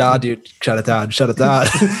 is like, nah, dude, shut it down. He's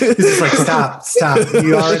just like, stop.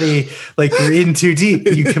 You already you're in too deep.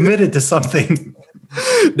 You committed to something.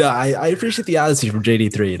 No, I appreciate the honesty from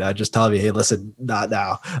JD3. Not just telling me, hey, listen, not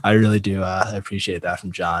now. I really do. I appreciate that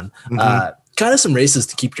from John. Kind of some races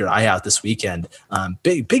to keep your eye out this weekend.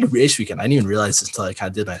 Big race weekend. I didn't even realize this until I kind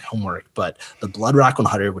of did my homework. But the Blood Rock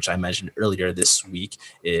 100, which I mentioned earlier this week,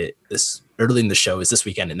 early in the show, is this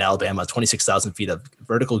weekend in Alabama. 26,000 feet of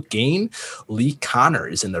vertical gain. Lee Connor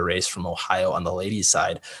is in the race from Ohio on the ladies'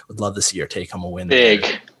 side. Would love to see her take home a win. Big.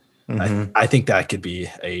 There. I think that could be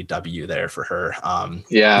a W there for her.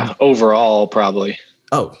 Overall, probably.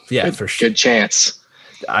 Oh, yeah, for sure. Good chance.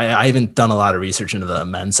 I haven't done a lot of research into the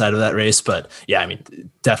men's side of that race, but yeah, I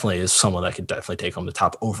mean, definitely is someone that could definitely take home the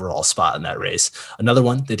top overall spot in that race. Another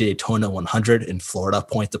one, the Daytona 100 in Florida,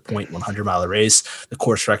 point-to-point 100-mile race. The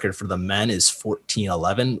course record for the men is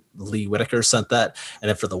 14:11. Lee Whitaker sent that. And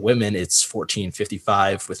then for the women, it's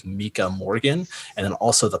 14:55 with Mika Morgan. And then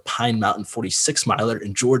also the Pine Mountain 46-miler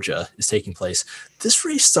in Georgia is taking place. This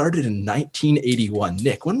race started in 1981.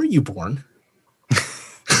 Nick, when were you born?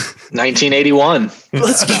 1981.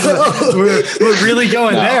 Let's go. We're really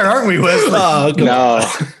going there, aren't we, Wesley?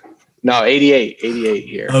 No, 88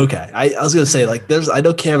 here. Okay. I was going to say, I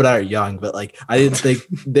know Cam and I are young, but I didn't think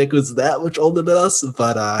Nick was that much older than us,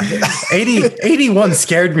 but 81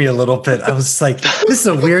 scared me a little bit. I was like, this is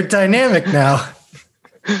a weird dynamic now.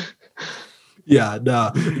 Yeah,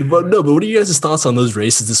 no. But what are you guys' thoughts on those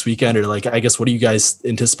races this weekend? Or I guess, what do you guys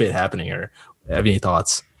anticipate happening, or have any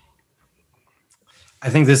thoughts? I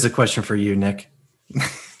think this is a question for you, Nick.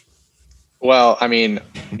 Well, I mean,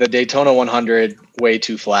 the Daytona 100, way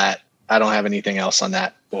too flat. I don't have anything else on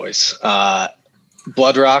that, boys.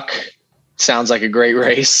 Blood Rock sounds like a great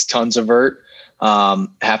race. Tons of vert.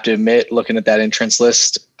 Have to admit, looking at that entrance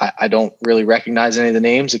list, I don't really recognize any of the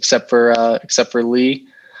names except for Lee.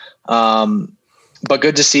 But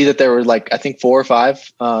good to see that there were I think 4 or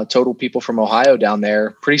 5 total people from Ohio down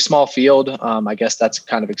there. Pretty small field. I guess that's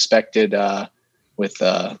kind of expected with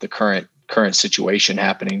the current situation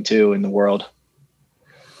happening too in the world.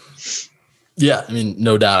 Yeah, I mean,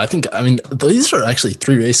 no doubt. I mean, these are actually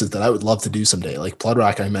 3 races that I would love to do someday. Like Blood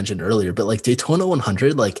Rock, I mentioned earlier, but like Daytona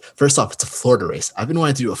 100, like first off, it's a Florida race. I've been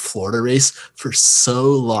wanting to do a Florida race for so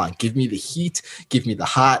long. Give me the heat, give me the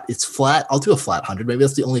hot. It's flat. I'll do a flat 100. Maybe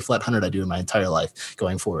that's the only flat 100 I do in my entire life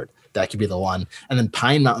going forward. That could be the one. And then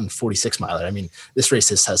Pine Mountain 46 miler. I mean, this race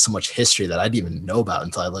has so much history that I didn't even know about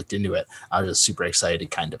until I looked into it. I was just super excited to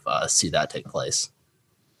kind of see that take place.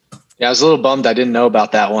 Yeah, I was a little bummed I didn't know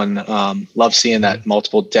about that one. Love seeing that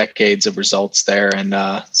multiple decades of results there, and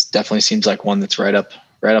it definitely seems like one that's right up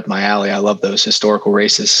my alley. I love those historical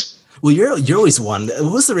races. Well, you're always one.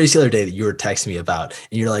 What was the race the other day that you were texting me about?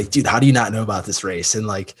 And you're like, dude, how do you not know about this race? And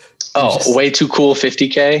like, way too cool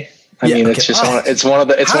 50K. I mean, okay. It's one of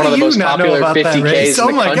the most popular 50Ks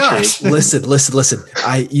in the country. Gosh. Listen.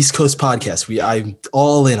 East Coast podcast. I'm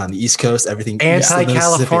all in on the East Coast. Everything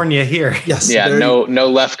anti-California here. Yes. Yeah. No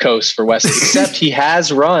left coast for West. Except he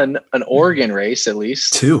has run an Oregon race at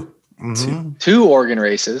least. 2. Mm-hmm. 2 Oregon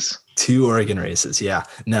races. 2 Oregon races. Yeah.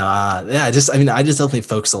 No. I just definitely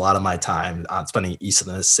focused a lot of my time on spending east of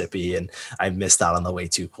the Mississippi, and I missed out on the way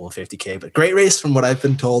too cool 50K. But great race from what I've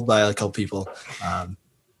been told by a couple people.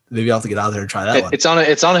 Maybe I'll have to get out there and try that one. It's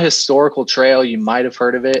on a historical trail. You might have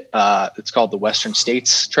heard of it. It's called the Western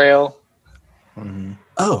States Trail. Mm-hmm.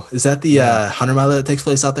 Oh, is that the 100 mile that takes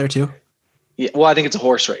place out there too? Yeah. Well, I think it's a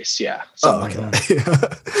horse race. Yeah. Okay.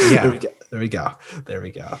 Yeah. There we go.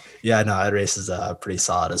 Yeah, no, that race is pretty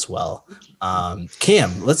solid as well.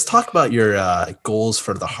 Cam, let's talk about your goals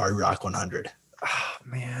for the Hard Rock 100. Oh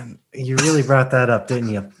man, you really brought that up, didn't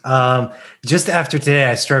you? Just after today,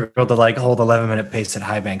 I struggled to like hold 11-minute pace at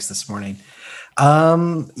High Banks this morning.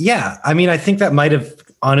 Yeah, I mean, I think that might have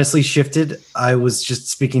honestly shifted. I was just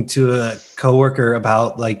speaking to a coworker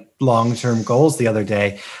about like long-term goals the other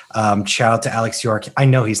day. Shout out to Alex York. I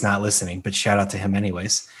know he's not listening, but shout out to him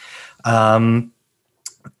anyways. And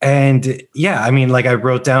yeah, I mean, like I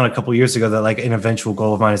wrote down a couple years ago that like an eventual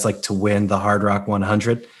goal of mine is like to win the Hard Rock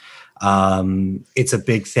 100. It's a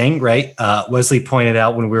big thing, right? Wesley pointed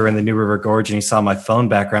out when we were in the New River Gorge and he saw my phone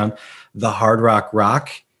background, the Hard Rock Rock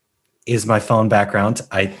is my phone background.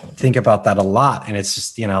 I think about that a lot. And it's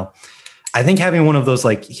just, I think having one of those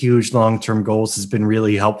like huge long-term goals has been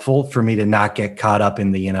really helpful for me to not get caught up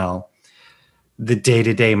in the, the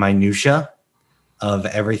day-to-day minutia of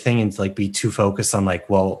everything and to like be too focused on like,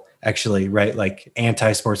 well, actually, right. Like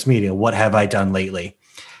anti-sports media, what have I done lately?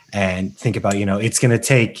 And think about, it's going to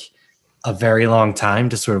take a very long time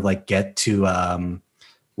to sort of like get to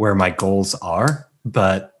where my goals are.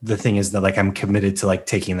 But the thing is that like I'm committed to like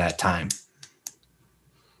taking that time.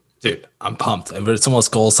 Dude, I'm pumped. But it's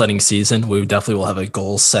almost goal setting season. We definitely will have a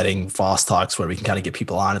goal setting Voss Talks where we can kind of get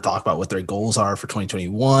people on and talk about what their goals are for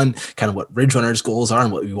 2021, kind of what Ridge Runners goals are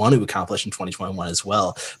and what we want to accomplish in 2021 as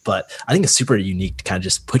well. But I think it's super unique to kind of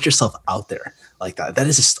just put yourself out there like that. That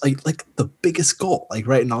is just like the biggest goal, like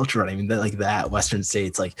right in ultra running. I mean, that Western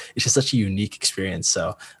States, like it's just such a unique experience.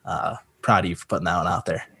 So proud of you for putting that one out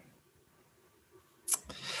there.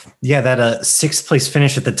 Yeah, that 6th place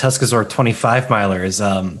finish at the Tuscazor 25 miler is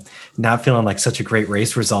not feeling like such a great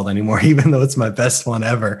race result anymore, even though it's my best one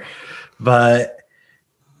ever. But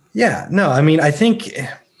yeah, no, I mean, I think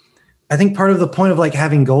part of the point of like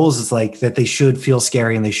having goals is like that they should feel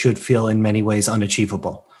scary and they should feel in many ways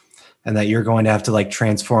unachievable, and that you're going to have to like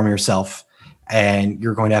transform yourself and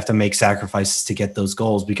you're going to have to make sacrifices to get those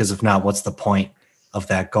goals, because if not, what's the point of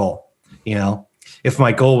that goal? If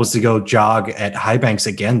my goal was to go jog at High Banks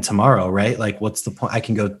again tomorrow, right? Like, what's the point? I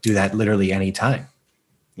can go do that literally anytime,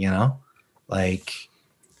 like,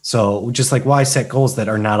 so just like why set goals that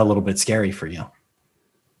are not a little bit scary for you?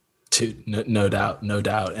 No doubt.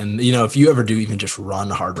 And, if you ever do even just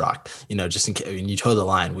run Hard Rock, just in case, when you toe the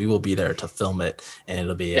line, we will be there to film it and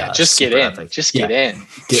it'll be, just get in, epic. Just get in.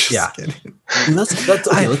 That's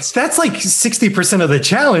like 60% of the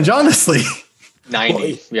challenge, honestly.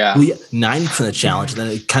 90, yeah. 90% of the challenge. And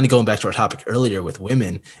then kind of going back to our topic earlier with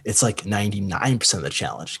women, it's like 99% of the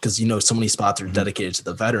challenge, because so many spots are dedicated to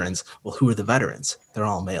the veterans. Well, who are the veterans? They're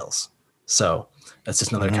all males. So that's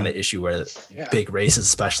just another kind of issue where big races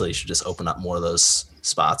especially should just open up more of those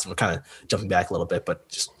spots. And we're kind of jumping back a little bit, but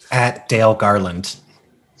just at Dale Garland.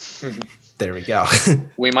 There we go.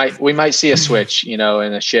 we might see a switch, and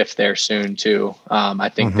a shift there soon too. I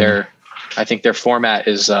think their format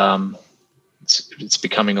is it's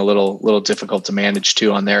becoming a little difficult to manage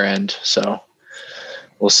too on their end. So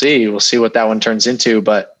we'll see what that one turns into.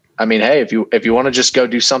 But I mean, hey, if you want to just go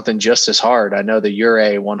do something just as hard, I know the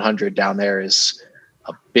Ure 100 down there is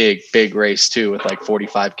a big race too, with like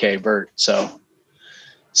 45K vert. So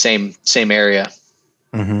same area,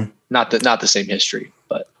 not the same history,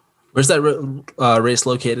 but Where's that race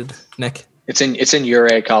located, Nick? It's in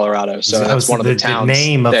Ouray, Colorado. So that's one of the towns. The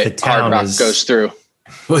name of that the town Hard Rock goes through.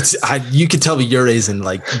 Well, you could tell me Ouray's in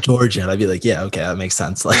like Georgia, and I'd be like, yeah, okay, that makes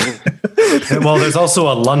sense. Like, well, there's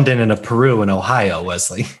also a London and a Peru in Ohio,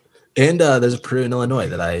 Wesley. And there's a Peru in Illinois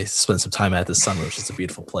that I spent some time at this summer, which is a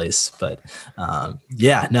beautiful place. But I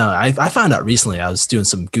found out recently, I was doing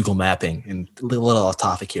some Google mapping and a little off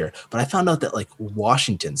topic here, but I found out that like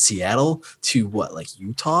Washington, Seattle to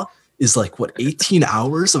Utah is 18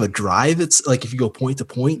 hours of a drive. It's like if you go point to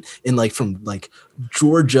point, and like from like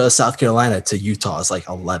Georgia, South Carolina to Utah is like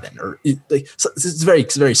 11 so it's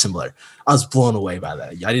very similar. I was blown away by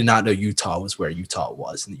that. I did not know Utah was where Utah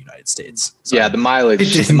was in the United States. So, yeah, the mileage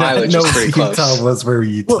is pretty close. Utah was where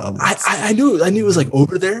Utah was. I knew it was like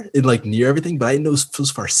over there and like near everything, but I didn't know it was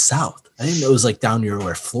far south. I didn't know it was like down near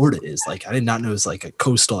where Florida is. Like I did not know it was like a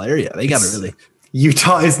coastal area. They got to really.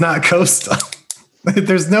 Utah is not coastal.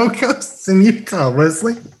 There's no coasts in Utah,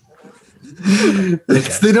 Wesley. Okay.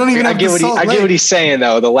 They don't even. I get what he's saying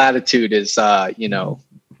though. The latitude is,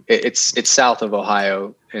 it's south of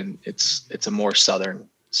Ohio, and it's a more southern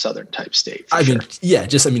type state.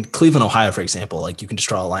 Cleveland, Ohio, for example, like you can just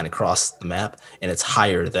draw a line across the map, and it's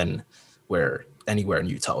higher than where anywhere in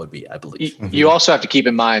Utah would be, I believe. You also have to keep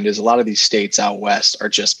in mind is a lot of these states out west are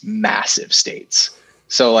just massive states.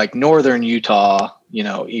 So like northern Utah,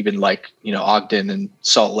 even like, Ogden and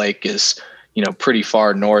Salt Lake is, pretty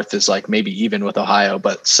far north, is like maybe even with Ohio,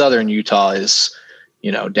 but southern Utah is,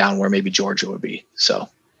 down where maybe Georgia would be. So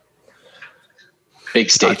big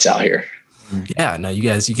states out here. Yeah, no, you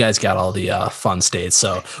guys got all the fun states.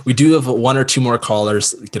 So we do have one or two more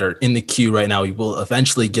callers that are in the queue right now. We will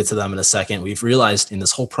eventually get to them in a second. We've realized in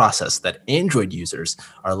this whole process that Android users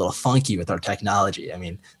are a little funky with our technology. I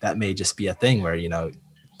mean, that may just be a thing where, you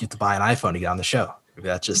get to buy an iPhone to get on the show. Maybe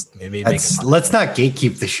that's just let's not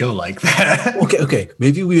gatekeep the show like that. Okay.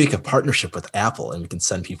 Maybe we make a partnership with Apple and we can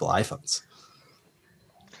send people iPhones.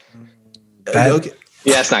 Okay.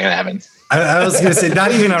 Yeah, it's not gonna happen. I was going to say,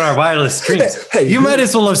 not even on our wireless streams. Hey, you might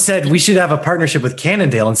as well have said we should have a partnership with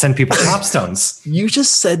Cannondale and send people pop stones. You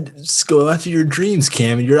just said just go after your dreams,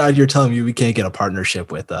 Cam, and you're out here telling me we can't get a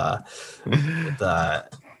partnership with Apple.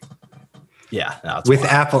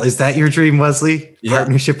 Is that your dream, Wesley? Yeah.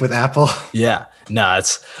 Partnership with Apple? Yeah. No,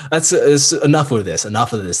 it's enough of this.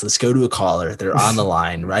 Enough of this. Let's go to a caller. They're on the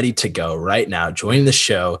line, ready to go right now. Joining the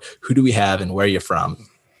show. Who do we have and where are you from?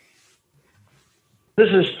 This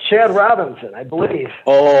is Chad Robinson, I believe.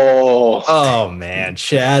 Oh man,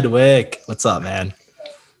 Chadwick. What's up, man?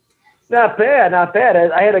 Not bad.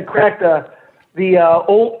 I had to crack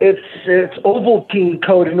it's Ovaltine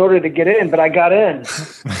code in order to get in, but I got in.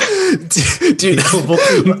 Dude,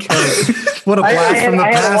 Ovaltine code. What a blast from the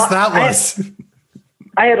past that was.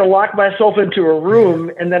 I had to lock myself into a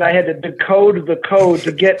room, and then I had to decode the code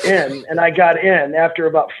to get in, and I got in after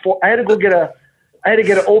about 4. I had to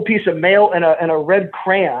get an old piece of mail and a red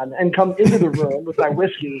crayon and come into the room with my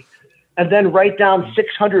whiskey and then write down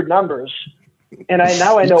 600 numbers. And I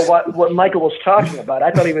know what Michael was talking about.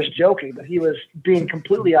 I thought he was joking, but he was being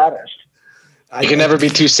completely honest. You can never be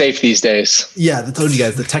too safe these days. Yeah, I told you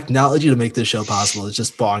guys, the technology to make this show possible is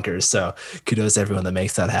just bonkers. So kudos to everyone that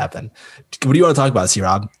makes that happen. What do you want to talk about,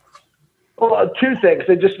 C-Rob? Well, two things.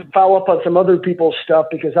 And just to follow up on some other people's stuff,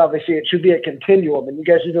 because obviously it should be a continuum, and you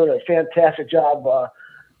guys are doing a fantastic job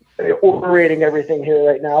orating everything here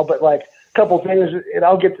right now. But like a couple of things, and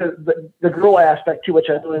I'll get to the girl aspect too, which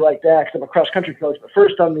I really like that because I'm a cross country coach. But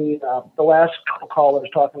first, on the last couple callers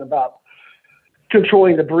talking about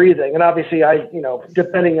controlling the breathing, and obviously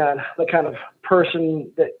depending on the kind of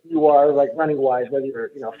person that you are, like running wise, whether you're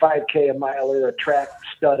 5K, a miler, a track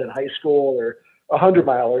stud in high school, or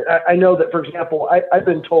 100-miler. I know that, for example, I've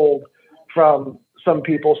been told from some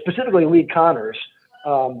people, specifically Lee Connors,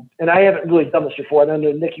 and I haven't really done this before. And I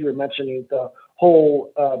know, Nick, you were mentioning the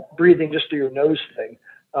whole breathing just through your nose thing.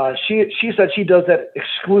 She said she does that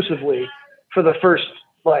exclusively for the first,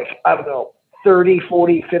 30,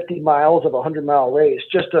 40, 50 miles of a 100-mile race,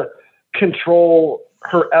 just to control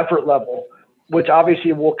her effort level, which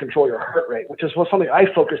obviously will control your heart rate, which is something I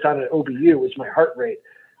focused on at OBU, is my heart rate.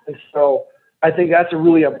 And so I think that's a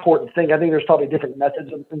really important thing. I think there's probably different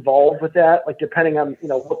methods involved with that, like depending on,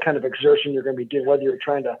 what kind of exertion you're going to be doing, whether you're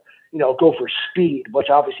trying to, go for speed,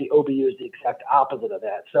 which obviously OBU is the exact opposite of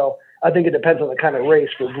that. So I think it depends on the kind of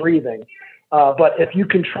race for breathing. But if you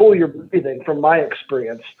control your breathing, from my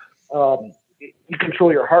experience, you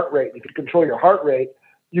control your heart rate. If you control your heart rate,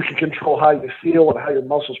 you can control how you feel and how your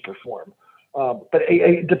muscles perform. But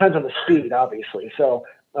it depends on the speed, obviously. So,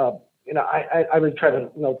 I would try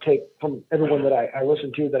to, take from everyone that I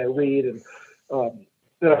listen to, that I read, and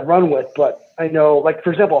that I run with, but I know, like,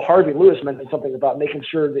 for example, Harvey Lewis mentioned something about making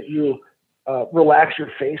sure that you relax your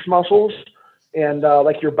face muscles and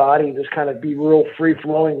like your body just kind of be real free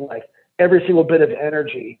flowing, like every single bit of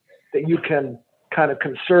energy that you can kind of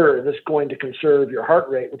conserve is going to conserve your heart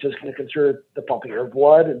rate, which is going to conserve the pumping of your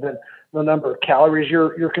blood and then the number of calories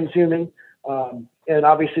you're consuming. And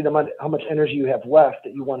obviously how much energy you have left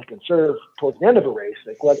that you want to conserve towards the end of a race,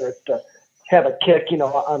 like whether it's to have a kick,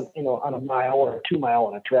 on a mile or a 2 mile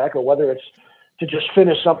on a track, or whether it's to just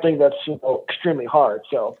finish something that's extremely hard.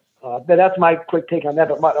 So that's my quick take on that.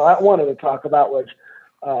 But what I wanted to talk about was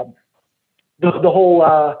the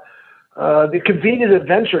whole the convenient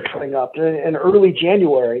adventure coming up in early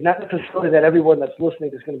January. Not necessarily that everyone that's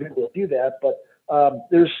listening is going to be able to do that, but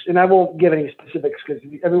and I won't give any specifics because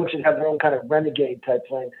everyone should have their own kind of renegade type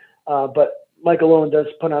thing. But Michael Owen does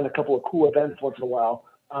put on a couple of cool events once in a while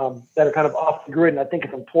that are kind of off the grid. And I think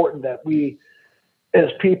it's important that we, as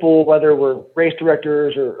people, whether we're race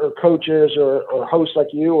directors or coaches or hosts like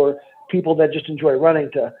you, or people that just enjoy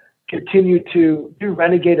running, to continue to do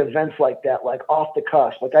renegade events like that, like off the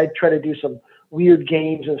cusp. Like I try to do some weird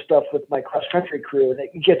games and stuff with my cross country crew, and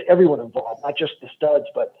it gets everyone involved, not just the studs,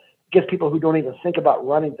 but gets people who don't even think about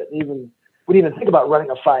running, that would even think about running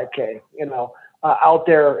a 5K, out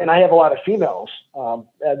there. And I have a lot of females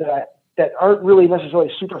that aren't really necessarily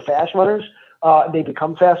super fast runners. They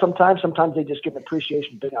become fast sometimes. Sometimes they just get an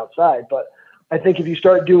appreciation being outside. But I think if you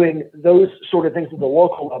start doing those sort of things at the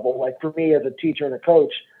local level, like for me as a teacher and a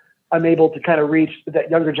coach, I'm able to kind of reach that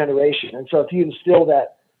younger generation. And so if you instill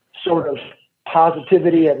that sort of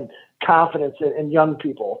positivity and confidence in young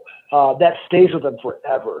people, that stays with them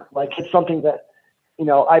forever. Like it's something that,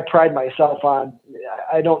 I pride myself on.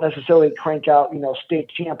 I don't necessarily crank out, state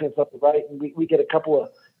champions left and right. And we get a couple of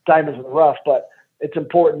diamonds in the rough, but it's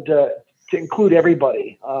important to include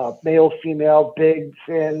everybody, male, female, big,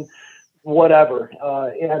 thin, whatever.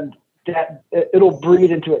 And that it'll breed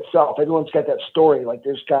into itself. Everyone's got that story. Like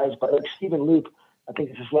there's guys, like Stephen Loop, I think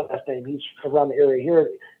is his last name. He's around the area here.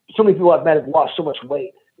 So many people I've met have lost so much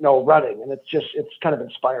weight, running, and it's kind of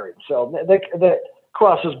inspiring. So that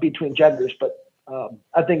crosses between genders, but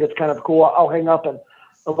I think it's kind of cool. I'll hang up and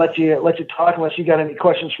I'll let you talk unless you got any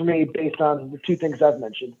questions for me based on the two things I've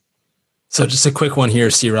mentioned. So just a quick one here,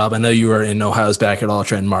 C-Rob. I know you were in Ohio's Backyard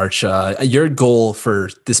Ultra in March. Your goal for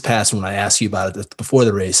this past one, I asked you about it before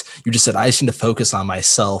the race, you just said, I just need to focus on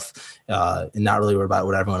myself and not really worry about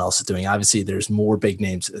what everyone else is doing. Obviously, there's more big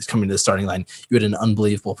names coming to the starting line. You had an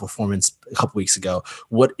unbelievable performance a couple weeks ago.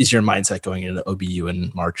 What is your mindset going into OBU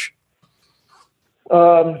in March?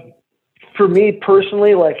 For me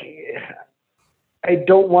personally, like I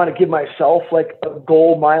don't want to give myself like a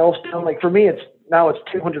goal milestone. Like for me, it's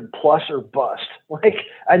 200 plus or bust. Like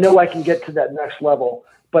I know I can get to that next level,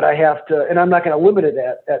 but I have to, and I'm not going to limit it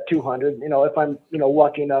at 200. If I'm,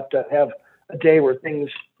 lucky enough to have a day where things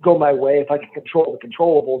go my way, if I can control the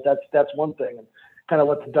controllables, that's one thing, and kind of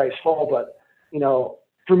let the dice fall. But,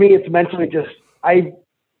 for me, it's mentally just, I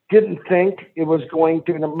didn't think it was going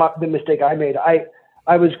to, the mistake I made.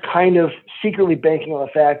 I was kind of secretly banking on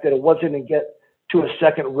the fact that it wasn't going to get to a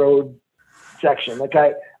second road section. Like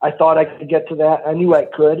I thought I could get to that. I knew I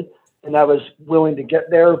could, and I was willing to get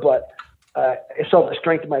there, but I saw the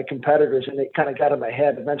strength of my competitors, and it kind of got in my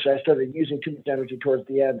head. Eventually, I started using too much energy towards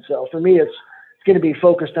the end. So for me, it's going to be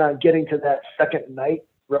focused on getting to that second night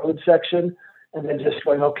road section, and then just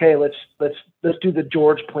going, okay, let's do the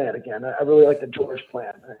George plan again. I really like the George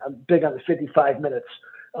plan. I'm big on the 55 minutes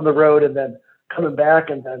on the road, and then coming back,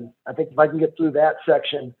 and then I think if I can get through that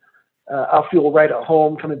section, I'll feel right at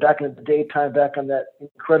home coming back into the daytime, back on that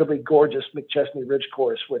incredibly gorgeous McChesney Ridge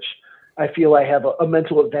course, which I feel I have a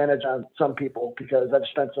mental advantage on some people because I've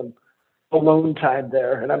spent some alone time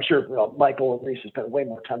there. And I'm sure Michael and Lisa spent way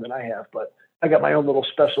more time than I have, but I got my own little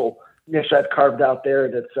special niche I've carved out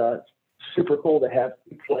there that's super cool to have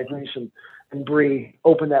people like Lisa and Bree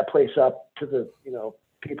open that place up to the,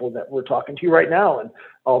 people that we're talking to right now and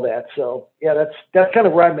all that. So yeah, that's kind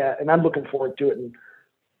of where I'm at, and I'm looking forward to it. And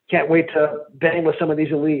can't wait to bang with some of these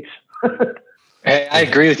elites. Hey, I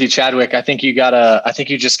agree with you, Chadwick. I think you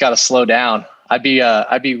just gotta slow down. I'd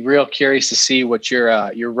be real curious to see what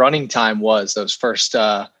your running time was those first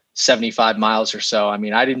 75 miles or so. I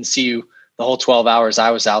mean, I didn't see you the whole 12 hours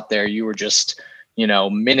I was out there. You were just,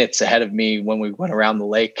 minutes ahead of me when we went around the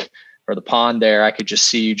lake or the pond there. I could just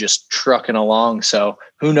see you just trucking along. So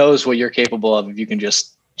who knows what you're capable of if you can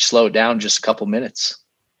just slow it down just a couple minutes.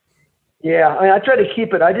 Yeah, I try to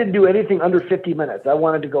keep it. I didn't do anything under 50 minutes. I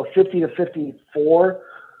wanted to go 50 to 54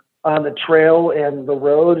 on the trail and the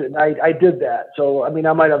road, and I did that. So, I mean,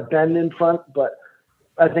 I might have been in front, but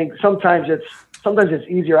I think sometimes it's sometimes it's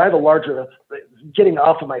easier. I have a larger, getting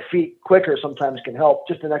off of my feet quicker sometimes can help,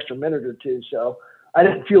 just an extra minute or two. So I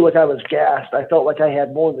didn't feel like I was gassed. I felt like I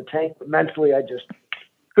had more in the tank, but mentally I just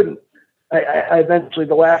couldn't. I eventually,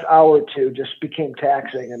 the last hour or two just became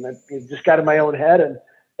taxing, and then it just got in my own head, and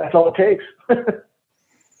that's all it takes.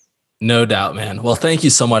 No doubt, man. Well, thank you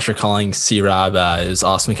so much for calling, C-Rob. It was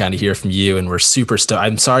awesome to kind of hear from you, and we're super stoked.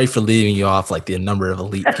 I'm sorry for leaving you off like the number of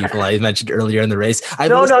elite people I mentioned earlier in the race.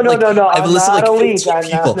 No. I've listed like 15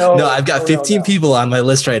 people. No, I've got 15 people on my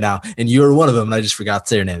list right now, and you were one of them, and I just forgot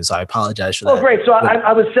their names, so I apologize for that. Oh, great. So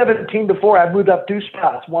I was 17 before. I moved up 2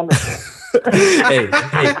 spots. Wonderful. hey,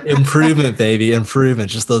 improvement, baby. Improvement.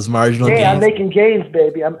 Just those marginal gains. I'm making gains,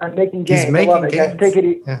 baby. I'm making gains. He's making gains. Guys. Take it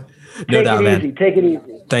easy. Yeah. No doubt, man. Take it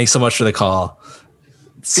easy. Thanks so much for the call.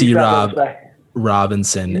 C-Rob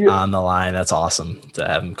Robinson on the line. That's awesome to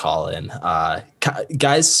have him call in.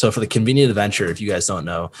 Guys, so for the Convenient Adventure, if you guys don't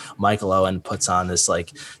know, Michael Owen puts on this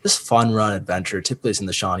fun run adventure. Typically it's in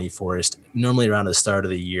the Shawnee Forest, normally around the start of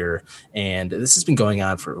the year. And this has been going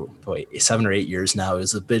on for 7 or 8 years now. It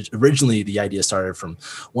was originally the idea started from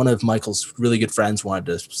one of Michael's really good friends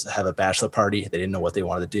wanted to have a bachelor party. They didn't know what they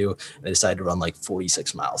wanted to do. And they decided to run like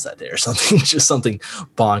 46 miles that day or something, just something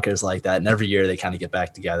bonkers like that. And every year they kind of get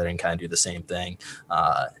back together and kind of do the same thing.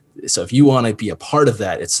 So if you want to be a part of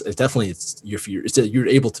that, you're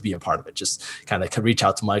able to be a part of it. Just kind of reach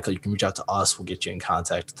out to Michael. You can reach out to us. We'll get you in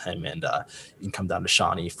contact with him, and you can come down to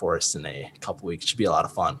Shawnee Forest in a couple weeks. It should be a lot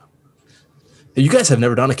of fun. You guys have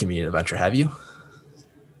never done a Convenient Adventure, have you?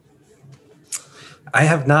 I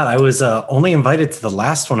have not. I was only invited to the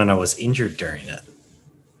last one, and I was injured during it.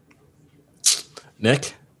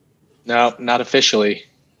 Nick? No, not officially.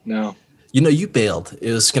 No. You know, you bailed.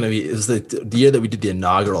 It was the year that we did the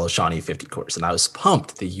inaugural Shawnee 50 course, and I was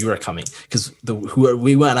pumped that you were coming because who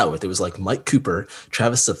we went out with, it was like Mike Cooper,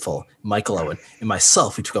 Travis Sipfel, Michael Owen, and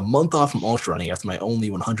myself. We took a month off from ultra running after my only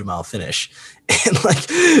 100-mile finish, and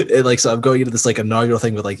so I'm going into this like inaugural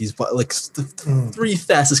thing with like these like the 3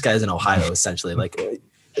 fastest guys in Ohio, essentially, like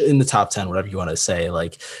in the top 10, whatever you want to say,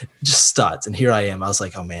 like just studs. And here I am. I was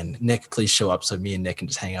like, oh man, Nick, please show up so me and Nick can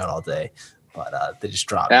just hang out all day. But they just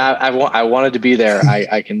dropped. I wanted to be there.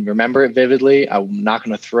 I can remember it vividly. I'm not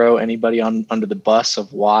going to throw anybody under the bus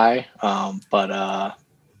of why.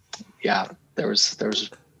 Yeah, there was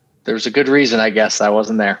a good reason, I guess, I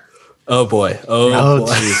wasn't there. Oh boy. Oh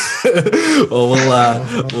boy. Well,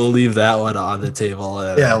 we'll leave that one on the table.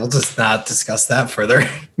 Yeah, we'll just not discuss that further.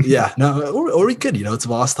 Yeah, no, or we could. It's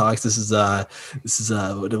Boss Talks. This is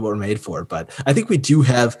what we're made for. But I think we do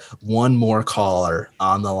have one more caller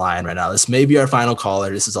on the line right now. This may be our final caller.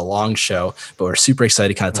 This is a long show, but we're super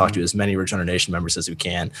excited to kind of talk to as many Ridge Runner Nation members as we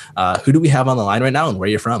can. Who do we have on the line right now, and where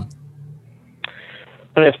are you from?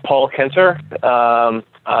 My name is Paul Kenter.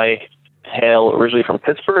 I hail originally from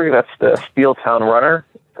Pittsburgh. That's the Steel Town Runner.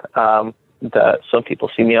 That some people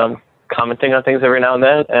see me on commenting on things every now and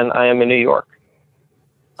then, and I am in New York.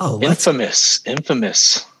 Oh, infamous.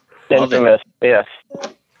 Infamous, yes.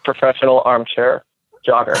 Professional armchair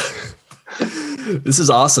jogger. This is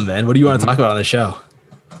awesome, man. What do you want to talk about on the show?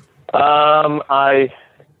 I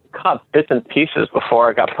caught bits and pieces before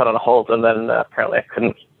I got put on hold, and then apparently I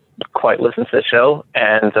couldn't quite listen to the show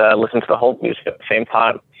and listen to the hold music at the same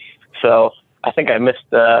time. So I think I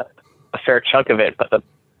missed a fair chunk of it, but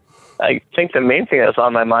I think the main thing that was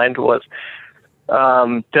on my mind was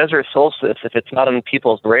Desert Solstice. If it's not on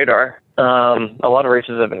people's radar, a lot of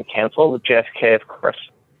races have been canceled. JFK, of course,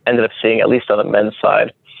 ended up seeing, at least on the men's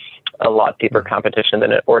side, a lot deeper competition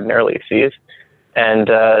than it ordinarily sees. And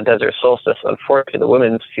Desert Solstice, unfortunately, the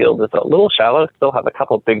women's field is a little shallow, still have a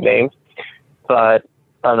couple big names, but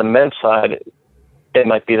on the men's side, it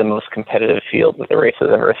might be the most competitive field that the race has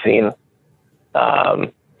ever seen.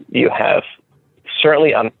 You have,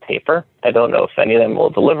 certainly on paper, I don't know if any of them will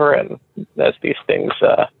deliver, and as these things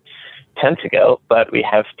tend to go, but we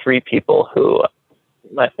have 3 people who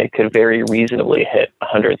I think could very reasonably hit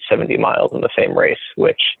 170 miles in the same race,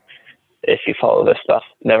 which, if you follow this stuff,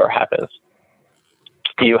 never happens.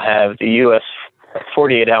 You have the U.S.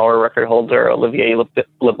 48-hour record holder, Olivier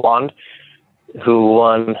Leblond, who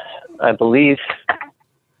won, I believe,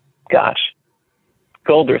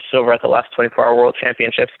 gold or silver at the last 24-hour World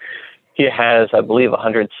Championships. He has, I believe,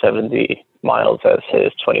 170 miles as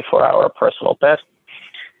his 24-hour personal best.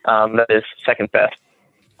 That is second best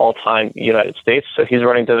all-time United States. So he's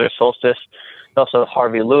running Desert Solstice. Also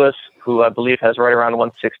Harvey Lewis, who I believe has right around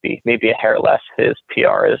 160, maybe a hair less. His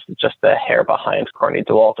PR is just a hair behind Corny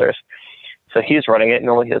DeWalters. So he's running it.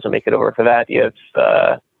 Normally he doesn't make it over for that. You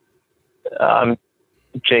have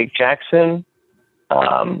Jake Jackson,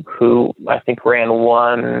 who I think ran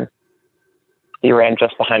He ran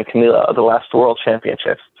just behind Camilo at the last World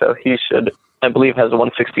Championships. So he should, I believe, has a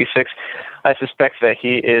 166. I suspect that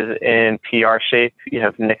he is in PR shape. You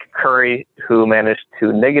have Nick Curry, who managed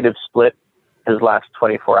to negative split his last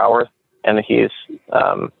 24 hours. And he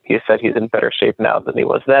said he's in better shape now than he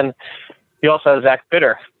was then. You also have Zach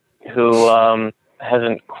Bitter, who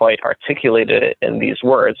hasn't quite articulated it in these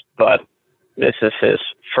words, but this is his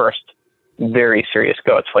first very serious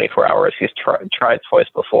go at 24 hours. He's tried twice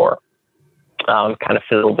before, kind of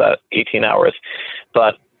fizzled at 18 hours,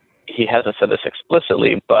 but he hasn't said this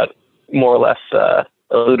explicitly, but more or less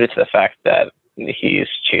alluded to the fact that he's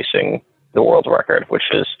chasing the world record, which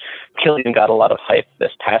is Kilian got a lot of hype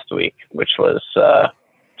this past week, which was,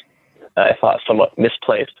 I thought, somewhat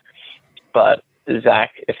misplaced. But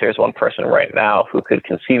Zach, if there's one person right now who could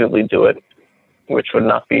conceivably do it, which would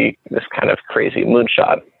not be this kind of crazy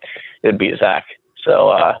moonshot, it'd be Zach.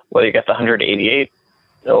 So whether you get the 188,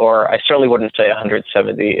 or I certainly wouldn't say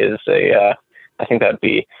 170 is I think that'd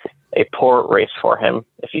be a poor race for him,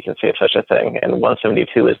 if you can say such a thing. And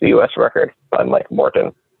 172 is the U.S. record by Mike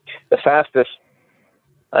Morton. I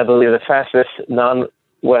believe the fastest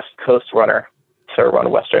non-West Coast runner to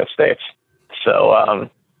run Western states. So,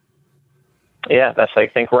 yeah, that's, I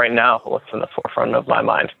think, right now what's in the forefront of my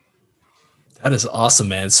mind. That is awesome,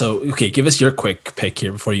 man. So, okay, give us your quick pick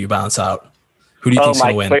here before you bounce out. Who do you think's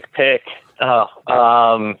going to win? My quick pick. Well,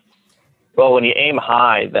 when you aim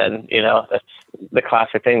high, then, that's the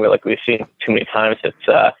classic thing like we've seen too many times.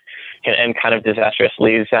 It's can end kind of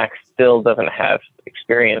disastrously. Zach still doesn't have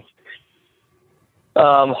experience.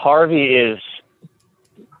 Harvey is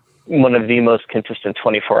one of the most consistent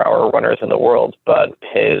 24-hour runners in the world, but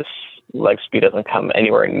his leg speed doesn't come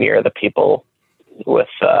anywhere near the people with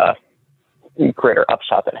greater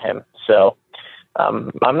upshot than him. So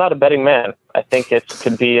I'm not a betting man. I think it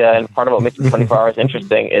could be, and part of what makes the 24 hours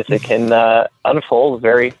interesting is it can unfold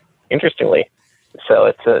very interestingly.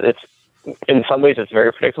 So it's in some ways it's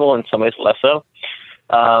very predictable, in some ways less so.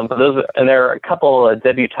 But there are a couple of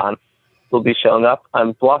debutants who will be showing up.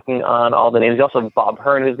 I'm blocking on all the names. You also have Bob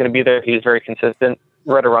Hearn, who's going to be there. He's very consistent,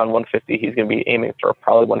 right around 150. He's going to be aiming for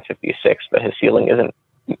probably 156, but his ceiling isn't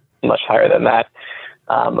much higher than that.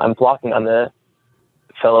 I'm blocking on the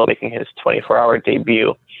fellow making his 24-hour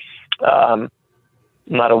debut.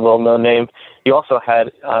 Not a well-known name. You also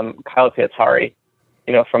had Kyle Piatari,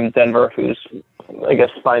 from Denver, who's, I guess,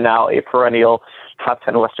 by now a perennial top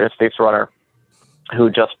 10 Western States runner who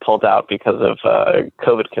just pulled out because of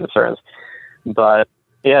COVID concerns. But,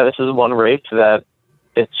 yeah, this is one race that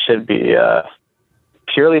it should be,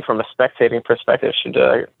 purely from a spectating perspective, should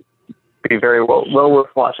be very well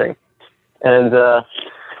worth watching. And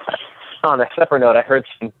on a separate note, I heard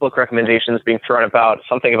some book recommendations being thrown about,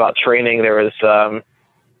 something about training. There was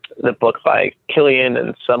the book by Kilian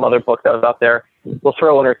and some other book that was out there. We'll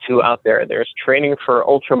throw one or two out there. There's Training for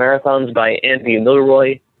Ultra Marathons by Andy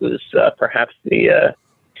Milroy, who's perhaps the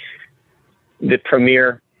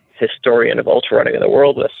premier historian of ultra running in the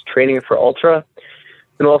world. That's Training for Ultra.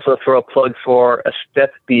 And also throw a plug for A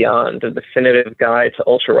Step Beyond, a definitive guide to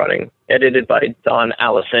ultra running, edited by Don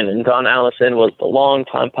Allison. And Don Allison was the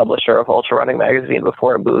longtime publisher of Ultra Running magazine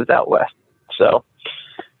before it moved out west. So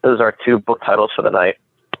those are two book titles for the night.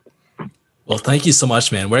 Well, thank you so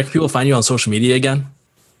much, man. Where can people find you on social media again?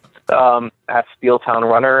 At Steeltown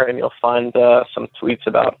Runner, and you'll find some tweets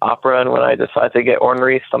about opera and when I decide to get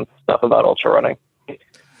ornery, some stuff about ultra running.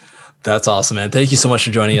 That's awesome, man. Thank you so much for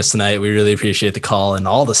joining us tonight. We really appreciate the call and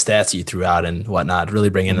all the stats you threw out and whatnot, really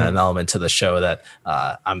bringing an element to the show that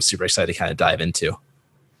I'm super excited to kind of dive into.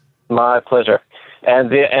 My pleasure.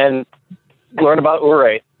 And learn about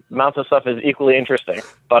Ure. Mountain stuff is equally interesting,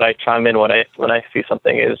 but I chime in when I see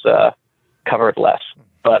something is covered less,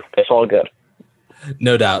 but it's all good.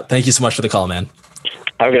 No doubt. Thank you so much for the call, man.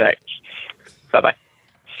 Have a good night. Bye-bye.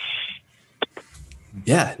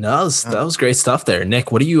 Yeah, no, that was great stuff there.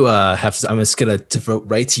 Nick, what do you have to, I'm just going to devote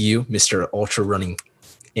right to you, Mr. Ultra Running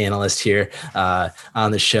Analyst here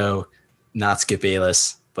on the show, not Skip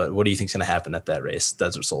Bayless, but what do you think is going to happen at that race,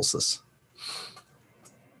 Desert Solstice?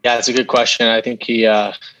 Yeah, it's a good question. I think he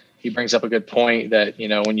brings up a good point that,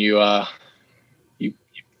 when you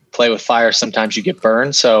play with fire, sometimes you get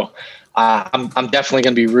burned. So I'm definitely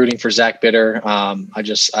going to be rooting for Zach Bitter. I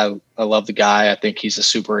love the guy. I think he's a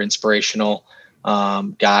super inspirational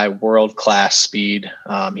guy, world-class speed.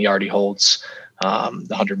 He already holds the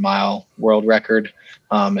 100-mile world record,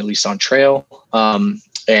 at least on trail.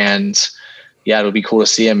 And yeah, it'll be cool to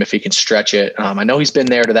see him if he can stretch it. I know he's been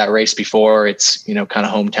there to that race before. It's, kind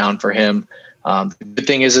of hometown for him. The good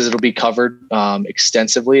thing is it'll be covered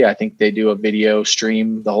extensively. I think they do a video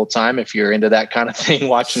stream the whole time. If you're into that kind of thing,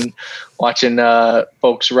 watching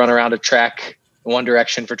folks run around a track one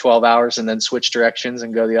direction for 12 hours and then switch directions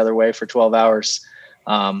and go the other way for 12 hours.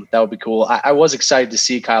 That would be cool. I was excited to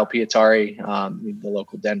see Kyle Pietari, the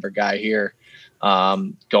local Denver guy here,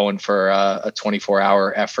 going for a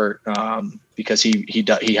 24-hour effort because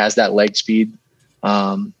he has that leg speed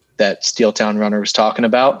that Steel Town Runner was talking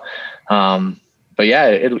about. But yeah,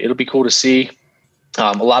 it'll be cool to see.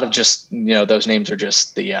 A lot of just, those names are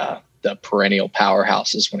just the perennial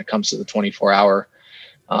powerhouses when it comes to the 24-hour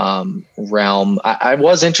realm. I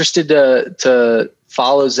was interested to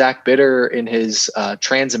follow Zach Bitter in his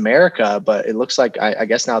Transamerica, but it looks like I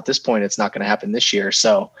guess now at this point it's not going to happen this year.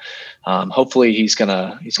 So hopefully he's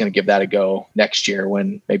gonna give that a go next year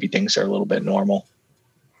when maybe things are a little bit normal.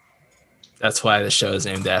 That's why the show is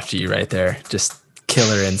named after you right there. Just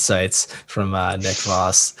killer insights from Nick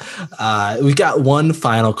Voss. We've got one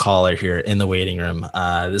final caller here in the waiting room.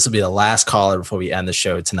 This will be the last caller before we end the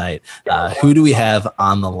show tonight. Who do we have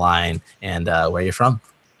on the line, and where are you from?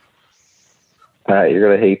 You're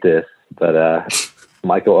going to hate this, but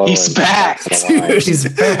Michael Owen. He's back. Dude, he's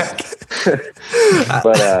back.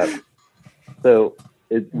 But so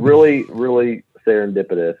it's really, really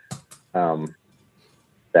serendipitous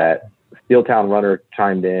that Steel Town Runner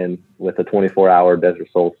chimed in with a 24-hour Desert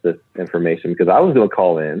Solstice information, because I was going to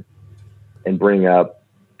call in and bring up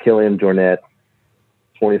Kilian Jornet's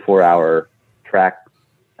 24-hour track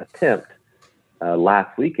attempt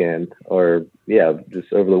last weekend, or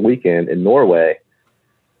just over the weekend in Norway.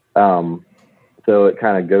 So it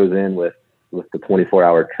kind of goes in with the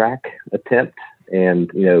 24-hour track attempt, and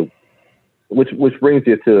which brings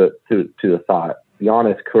you to the thought.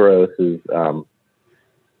 Giannis Kouros'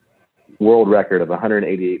 world record of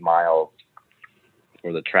 188 miles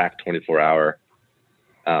for the track 24-hour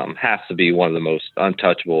has to be one of the most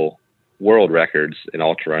untouchable world records in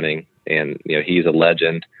ultra running, and he's a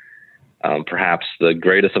legend. Perhaps the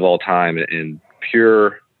greatest of all time in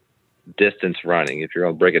pure distance running. If you're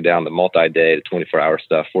going to break it down to multi-day, to 24-hour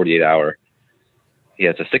stuff, 48-hour, he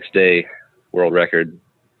has a 6-day world record,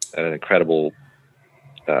 an incredible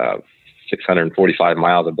 645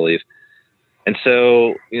 miles, I believe. And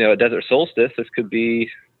so, at Desert Solstice, this could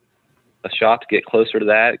be a shot to get closer to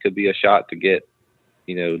that. It could be a shot to get,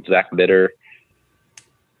 Zach Bitter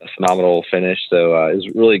a phenomenal finish. So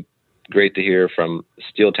it's really great to hear from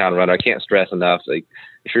Steel Town Runner. I can't stress enough, like,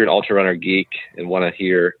 if you're an ultra runner geek and want to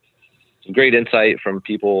hear some great insight from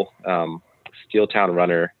people, Steel Town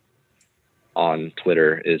Runner on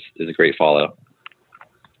Twitter is a great follow.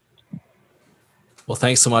 Well,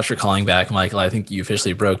 thanks so much for calling back, Michael. I think you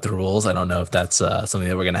officially broke the rules. I don't know if that's something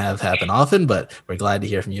that we're going to have happen often, but we're glad to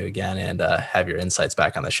hear from you again and have your insights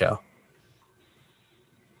back on the show.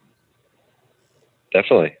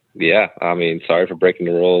 Definitely. Yeah. I mean, sorry for breaking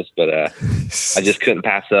the rules, but I just couldn't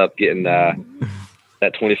pass up getting that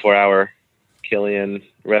 24-hour Kilian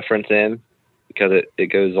reference in, because it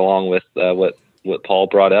goes along with what Paul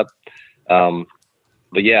brought up.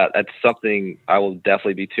 But yeah, that's something I will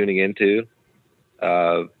definitely be tuning into.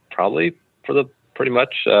 Probably for the pretty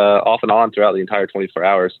much off and on throughout the entire 24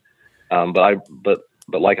 hours. But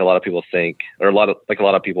like a lot of people think, or a lot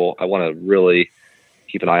of people, I want to really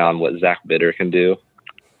keep an eye on what Zach Bitter can do.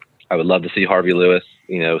 I would love to see Harvey Lewis,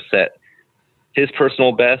 set his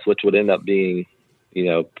personal best, which would end up being,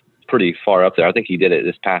 pretty far up there. I think he did it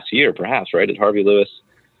this past year, perhaps, right? Did Harvey Lewis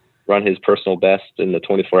run his personal best in the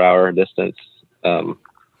 24-hour distance?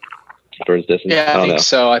 For his distance? Yeah, I think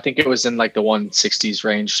so. I think it was in like the 160s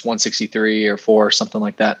range, 163 or 4, something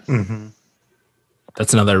like that. Mm-hmm.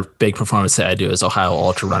 That's another big performance that I do as Ohio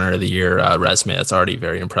Ultra Runner of the Year resume. That's already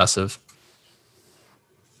very impressive.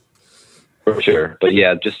 For sure. But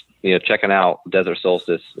yeah, just, checking out Desert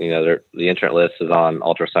Solstice, the entrant list is on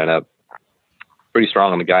Ultra Sign Up. Pretty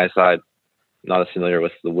strong on the guys' side. Not as familiar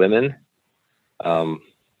with the women.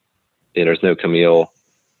 There's no Camille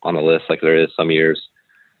on the list like there is some years.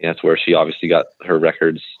 That's where she obviously got her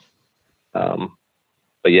records. But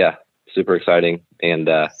yeah, super exciting. And,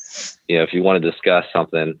 if you want to discuss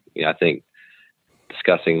something, I think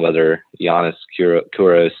discussing whether Giannis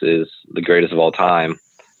Kouros is the greatest of all time,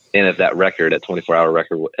 and if that record, that 24-hour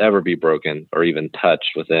record, will ever be broken or even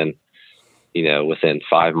touched within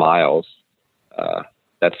 5 miles,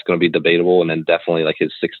 that's going to be debatable. And then definitely like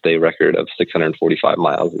his 6-day record of 645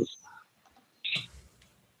 miles is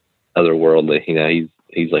otherworldly.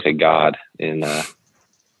 He's like a god in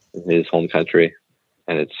his home country,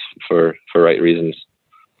 and it's for right reasons.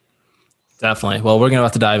 Definitely. Well, we're going to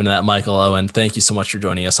have to dive into that, Michael Owen. Thank you so much for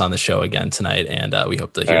joining us on the show again tonight, and we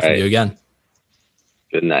hope to hear from you again.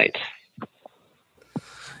 Good night.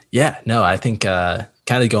 Yeah, no, I think kind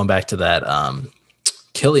of going back to that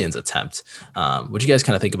Killian's attempt, what do you guys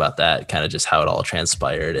kind of think about that? Kind of just how it all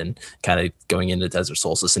transpired and kind of going into Desert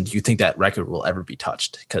Solstice. And do you think that record will ever be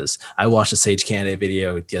touched? Because I watched a Sage Candidate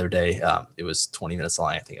video the other day. It was 20 minutes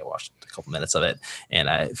long. I think I watched a couple minutes of it.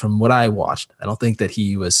 And from what I watched, I don't think that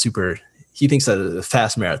he was he thinks that a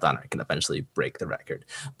fast marathoner can eventually break the record,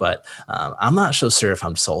 but I'm not so sure if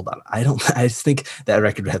I'm sold on it. I think that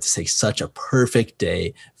record would have to take such a perfect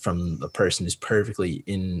day from the person who's perfectly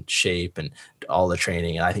in shape and all the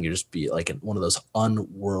training. And I think it'd just be like one of those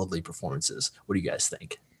unworldly performances. What do you guys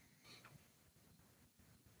think?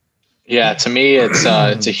 Yeah, to me, it's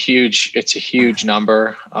a huge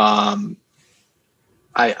number.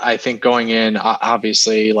 I think going in,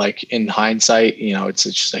 obviously, like in hindsight, it's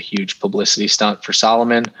just a huge publicity stunt for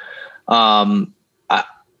Salomon. I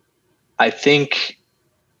think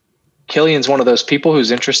Killian's one of those people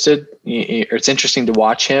who's interested. It's interesting to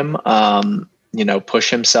watch him, push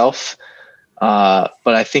himself. But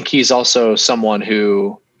I think he's also someone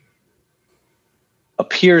who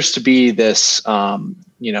appears to be this,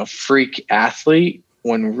 freak athlete,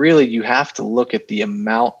 when really you have to look at the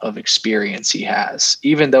amount of experience he has.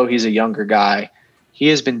 Even though he's a younger guy, he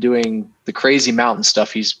has been doing the crazy mountain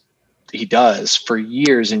stuff he does for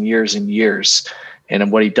years and years and years.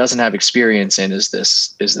 And what he doesn't have experience in is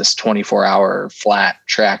this 24-hour flat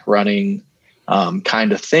track running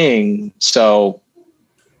kind of thing. So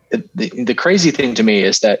the crazy thing to me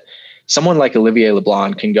is that someone like Olivier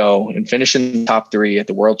Leblond can go and finish in the top 3 at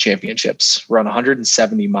the World Championships, run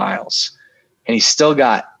 170 miles, and he's still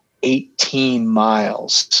got 18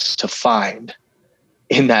 miles to find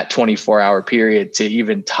in that 24-hour period to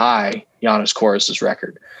even tie Giannis Koros's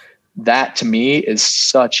record. That to me is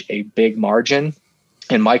such a big margin.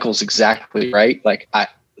 And Michael's exactly right. Like I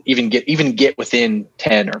even get within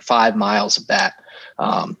 10 or 5 miles of that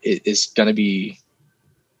is going to be,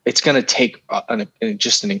 it's going to take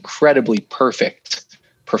just an incredibly perfect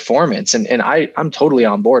performance. And I'm totally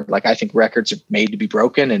on board. Like I think records are made to be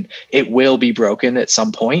broken, and it will be broken at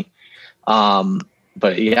some point.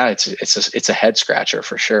 But yeah, it's a head scratcher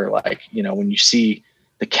for sure. Like, when you see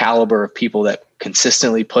the caliber of people that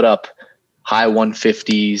consistently put up high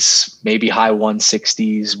 150s, maybe high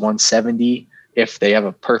 160s, 170, if they have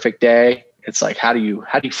a perfect day, it's like, how do you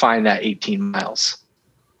find that 18 miles?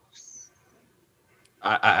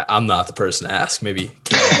 I'm not the person to ask. Maybe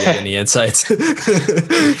can you get any insights?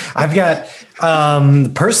 I've got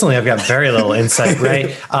very little insight,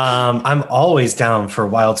 right? I'm always down for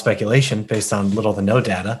wild speculation based on little to no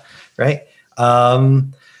data, right?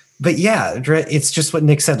 But yeah, it's just what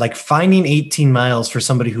Nick said, like finding 18 miles for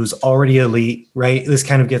somebody who's already elite, right? This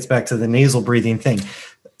kind of gets back to the nasal breathing thing.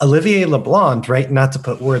 Olivier Leblond, right? Not to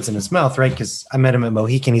put words in his mouth, right? Because I met him at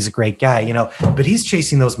Mohican. He's a great guy, but he's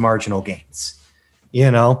chasing those marginal gains.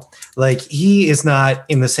 Like he is not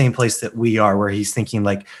in the same place that we are, where he's thinking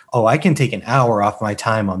like, oh, I can take an hour off my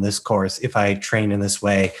time on this course if I train in this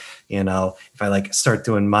way, if I like start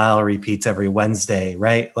doing mile repeats every Wednesday,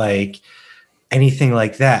 right? Like anything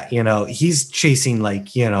like that, he's chasing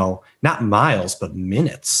like, not miles, but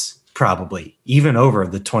minutes, probably even over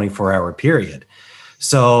the 24-hour period.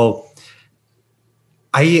 So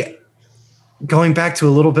going back to a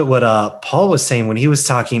little bit what Paul was saying when he was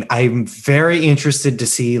talking, I'm very interested to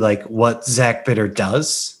see like what Zach Bitter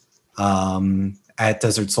does at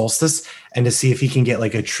Desert Solstice, and to see if he can get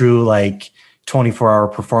like a true like 24-hour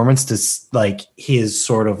performance to like his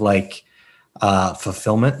sort of like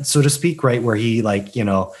fulfillment, so to speak, right? Where he like,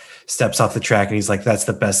 steps off the track and he's like, that's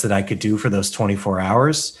the best that I could do for those 24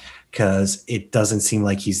 hours. Cause it doesn't seem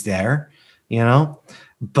like he's there,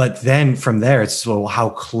 but then from there, it's well,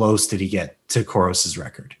 how close did he get to Koros's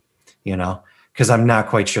record? Because I'm not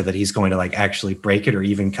quite sure that he's going to like actually break it or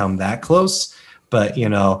even come that close. But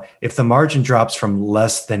if the margin drops from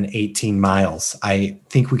less than 18 miles, I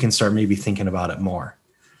think we can start maybe thinking about it more.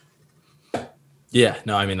 Yeah,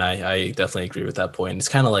 no, I mean, I definitely agree with that point. It's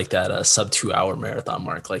kind of like that sub 2 hour marathon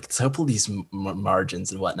mark. Like a couple of these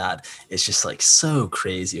margins and whatnot, it's just like so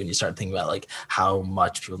crazy when you start thinking about like how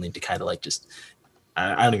much people need to kind of like just,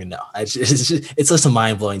 I don't even know. It's just a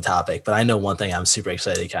mind-blowing topic, but I know one thing I'm super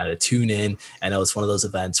excited to kind of tune in. I know it's one of those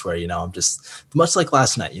events where, I'm just much like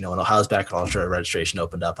last night, when Ohio's Backyard Ultra registration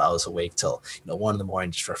opened up, I was awake till, 1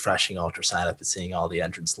 a.m, just refreshing Ultra sign up and seeing all the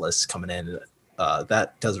entrance lists coming in.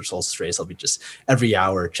 that Desert Solstice race, I'll be just every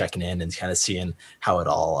hour checking in and kind of seeing how it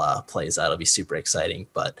all plays out. It'll be super exciting.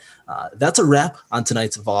 But that's a wrap on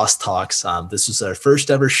tonight's Voss Talks. This was our first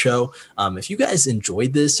ever show. If you guys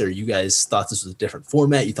enjoyed this, or you guys thought this was a different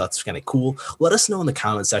format, you thought this was kind of cool, let us know in the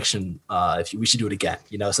comment section if we should do it again.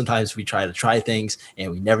 Sometimes we try things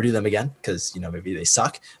and we never do them again because, maybe they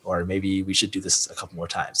suck, or maybe we should do this a couple more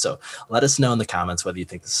times. So let us know in the comments whether you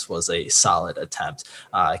think this was a solid attempt.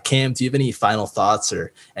 Cam, do you have any final thoughts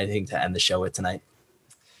or anything to end the show with tonight?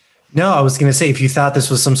 No, I was going to say, if you thought this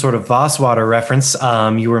was some sort of Voss water reference,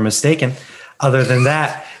 you were mistaken. Other than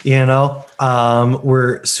that,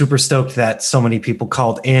 we're super stoked that so many people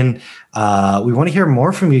called in. We want to hear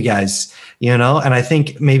more from you guys, and I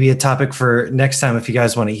think maybe a topic for next time, if you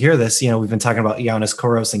guys want to hear this, we've been talking about Giannis,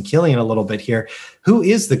 Kouros, and Killian a little bit here. Who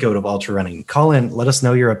is the GOAT of ultra running? Call in, let us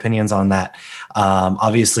know your opinions on that.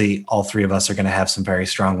 Obviously, all three of us are going to have some very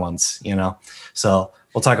strong ones, so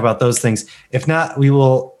we'll talk about those things. If not, we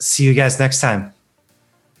will see you guys next time.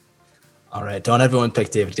 All right. Don't everyone pick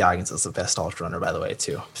David Goggins as the best ultra runner, by the way,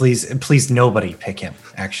 too. Please nobody pick him,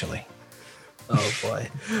 actually. Oh, boy.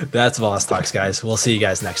 That's Voss Talks, guys. We'll see you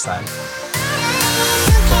guys next time.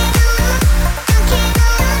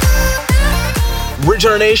 Ridge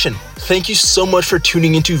Runner Nation, thank you so much for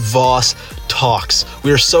tuning into Voss Talks.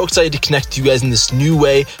 We are so excited to connect with you guys in this new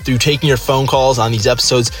way through taking your phone calls on these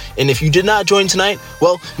episodes. And if you did not join tonight,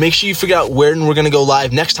 well, make sure you figure out where we're going to go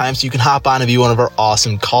live next time so you can hop on and be one of our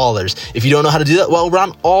awesome callers. If you don't know how to do that, well, we're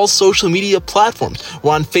on all social media platforms.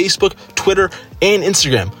 We're on Facebook, Twitter, and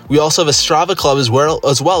Instagram. We also have a Strava club as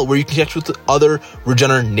well where you can connect with other Ridge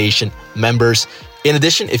Runner Nation members. In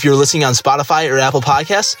addition, if you're listening on Spotify or Apple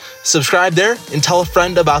Podcasts, subscribe there and tell a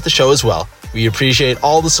friend about the show as well. We appreciate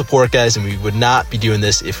all the support, guys, and we would not be doing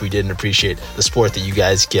this if we didn't appreciate the support that you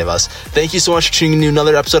guys give us. Thank you so much for tuning in to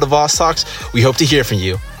another episode of Voss Talks. We hope to hear from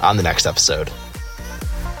you on the next episode.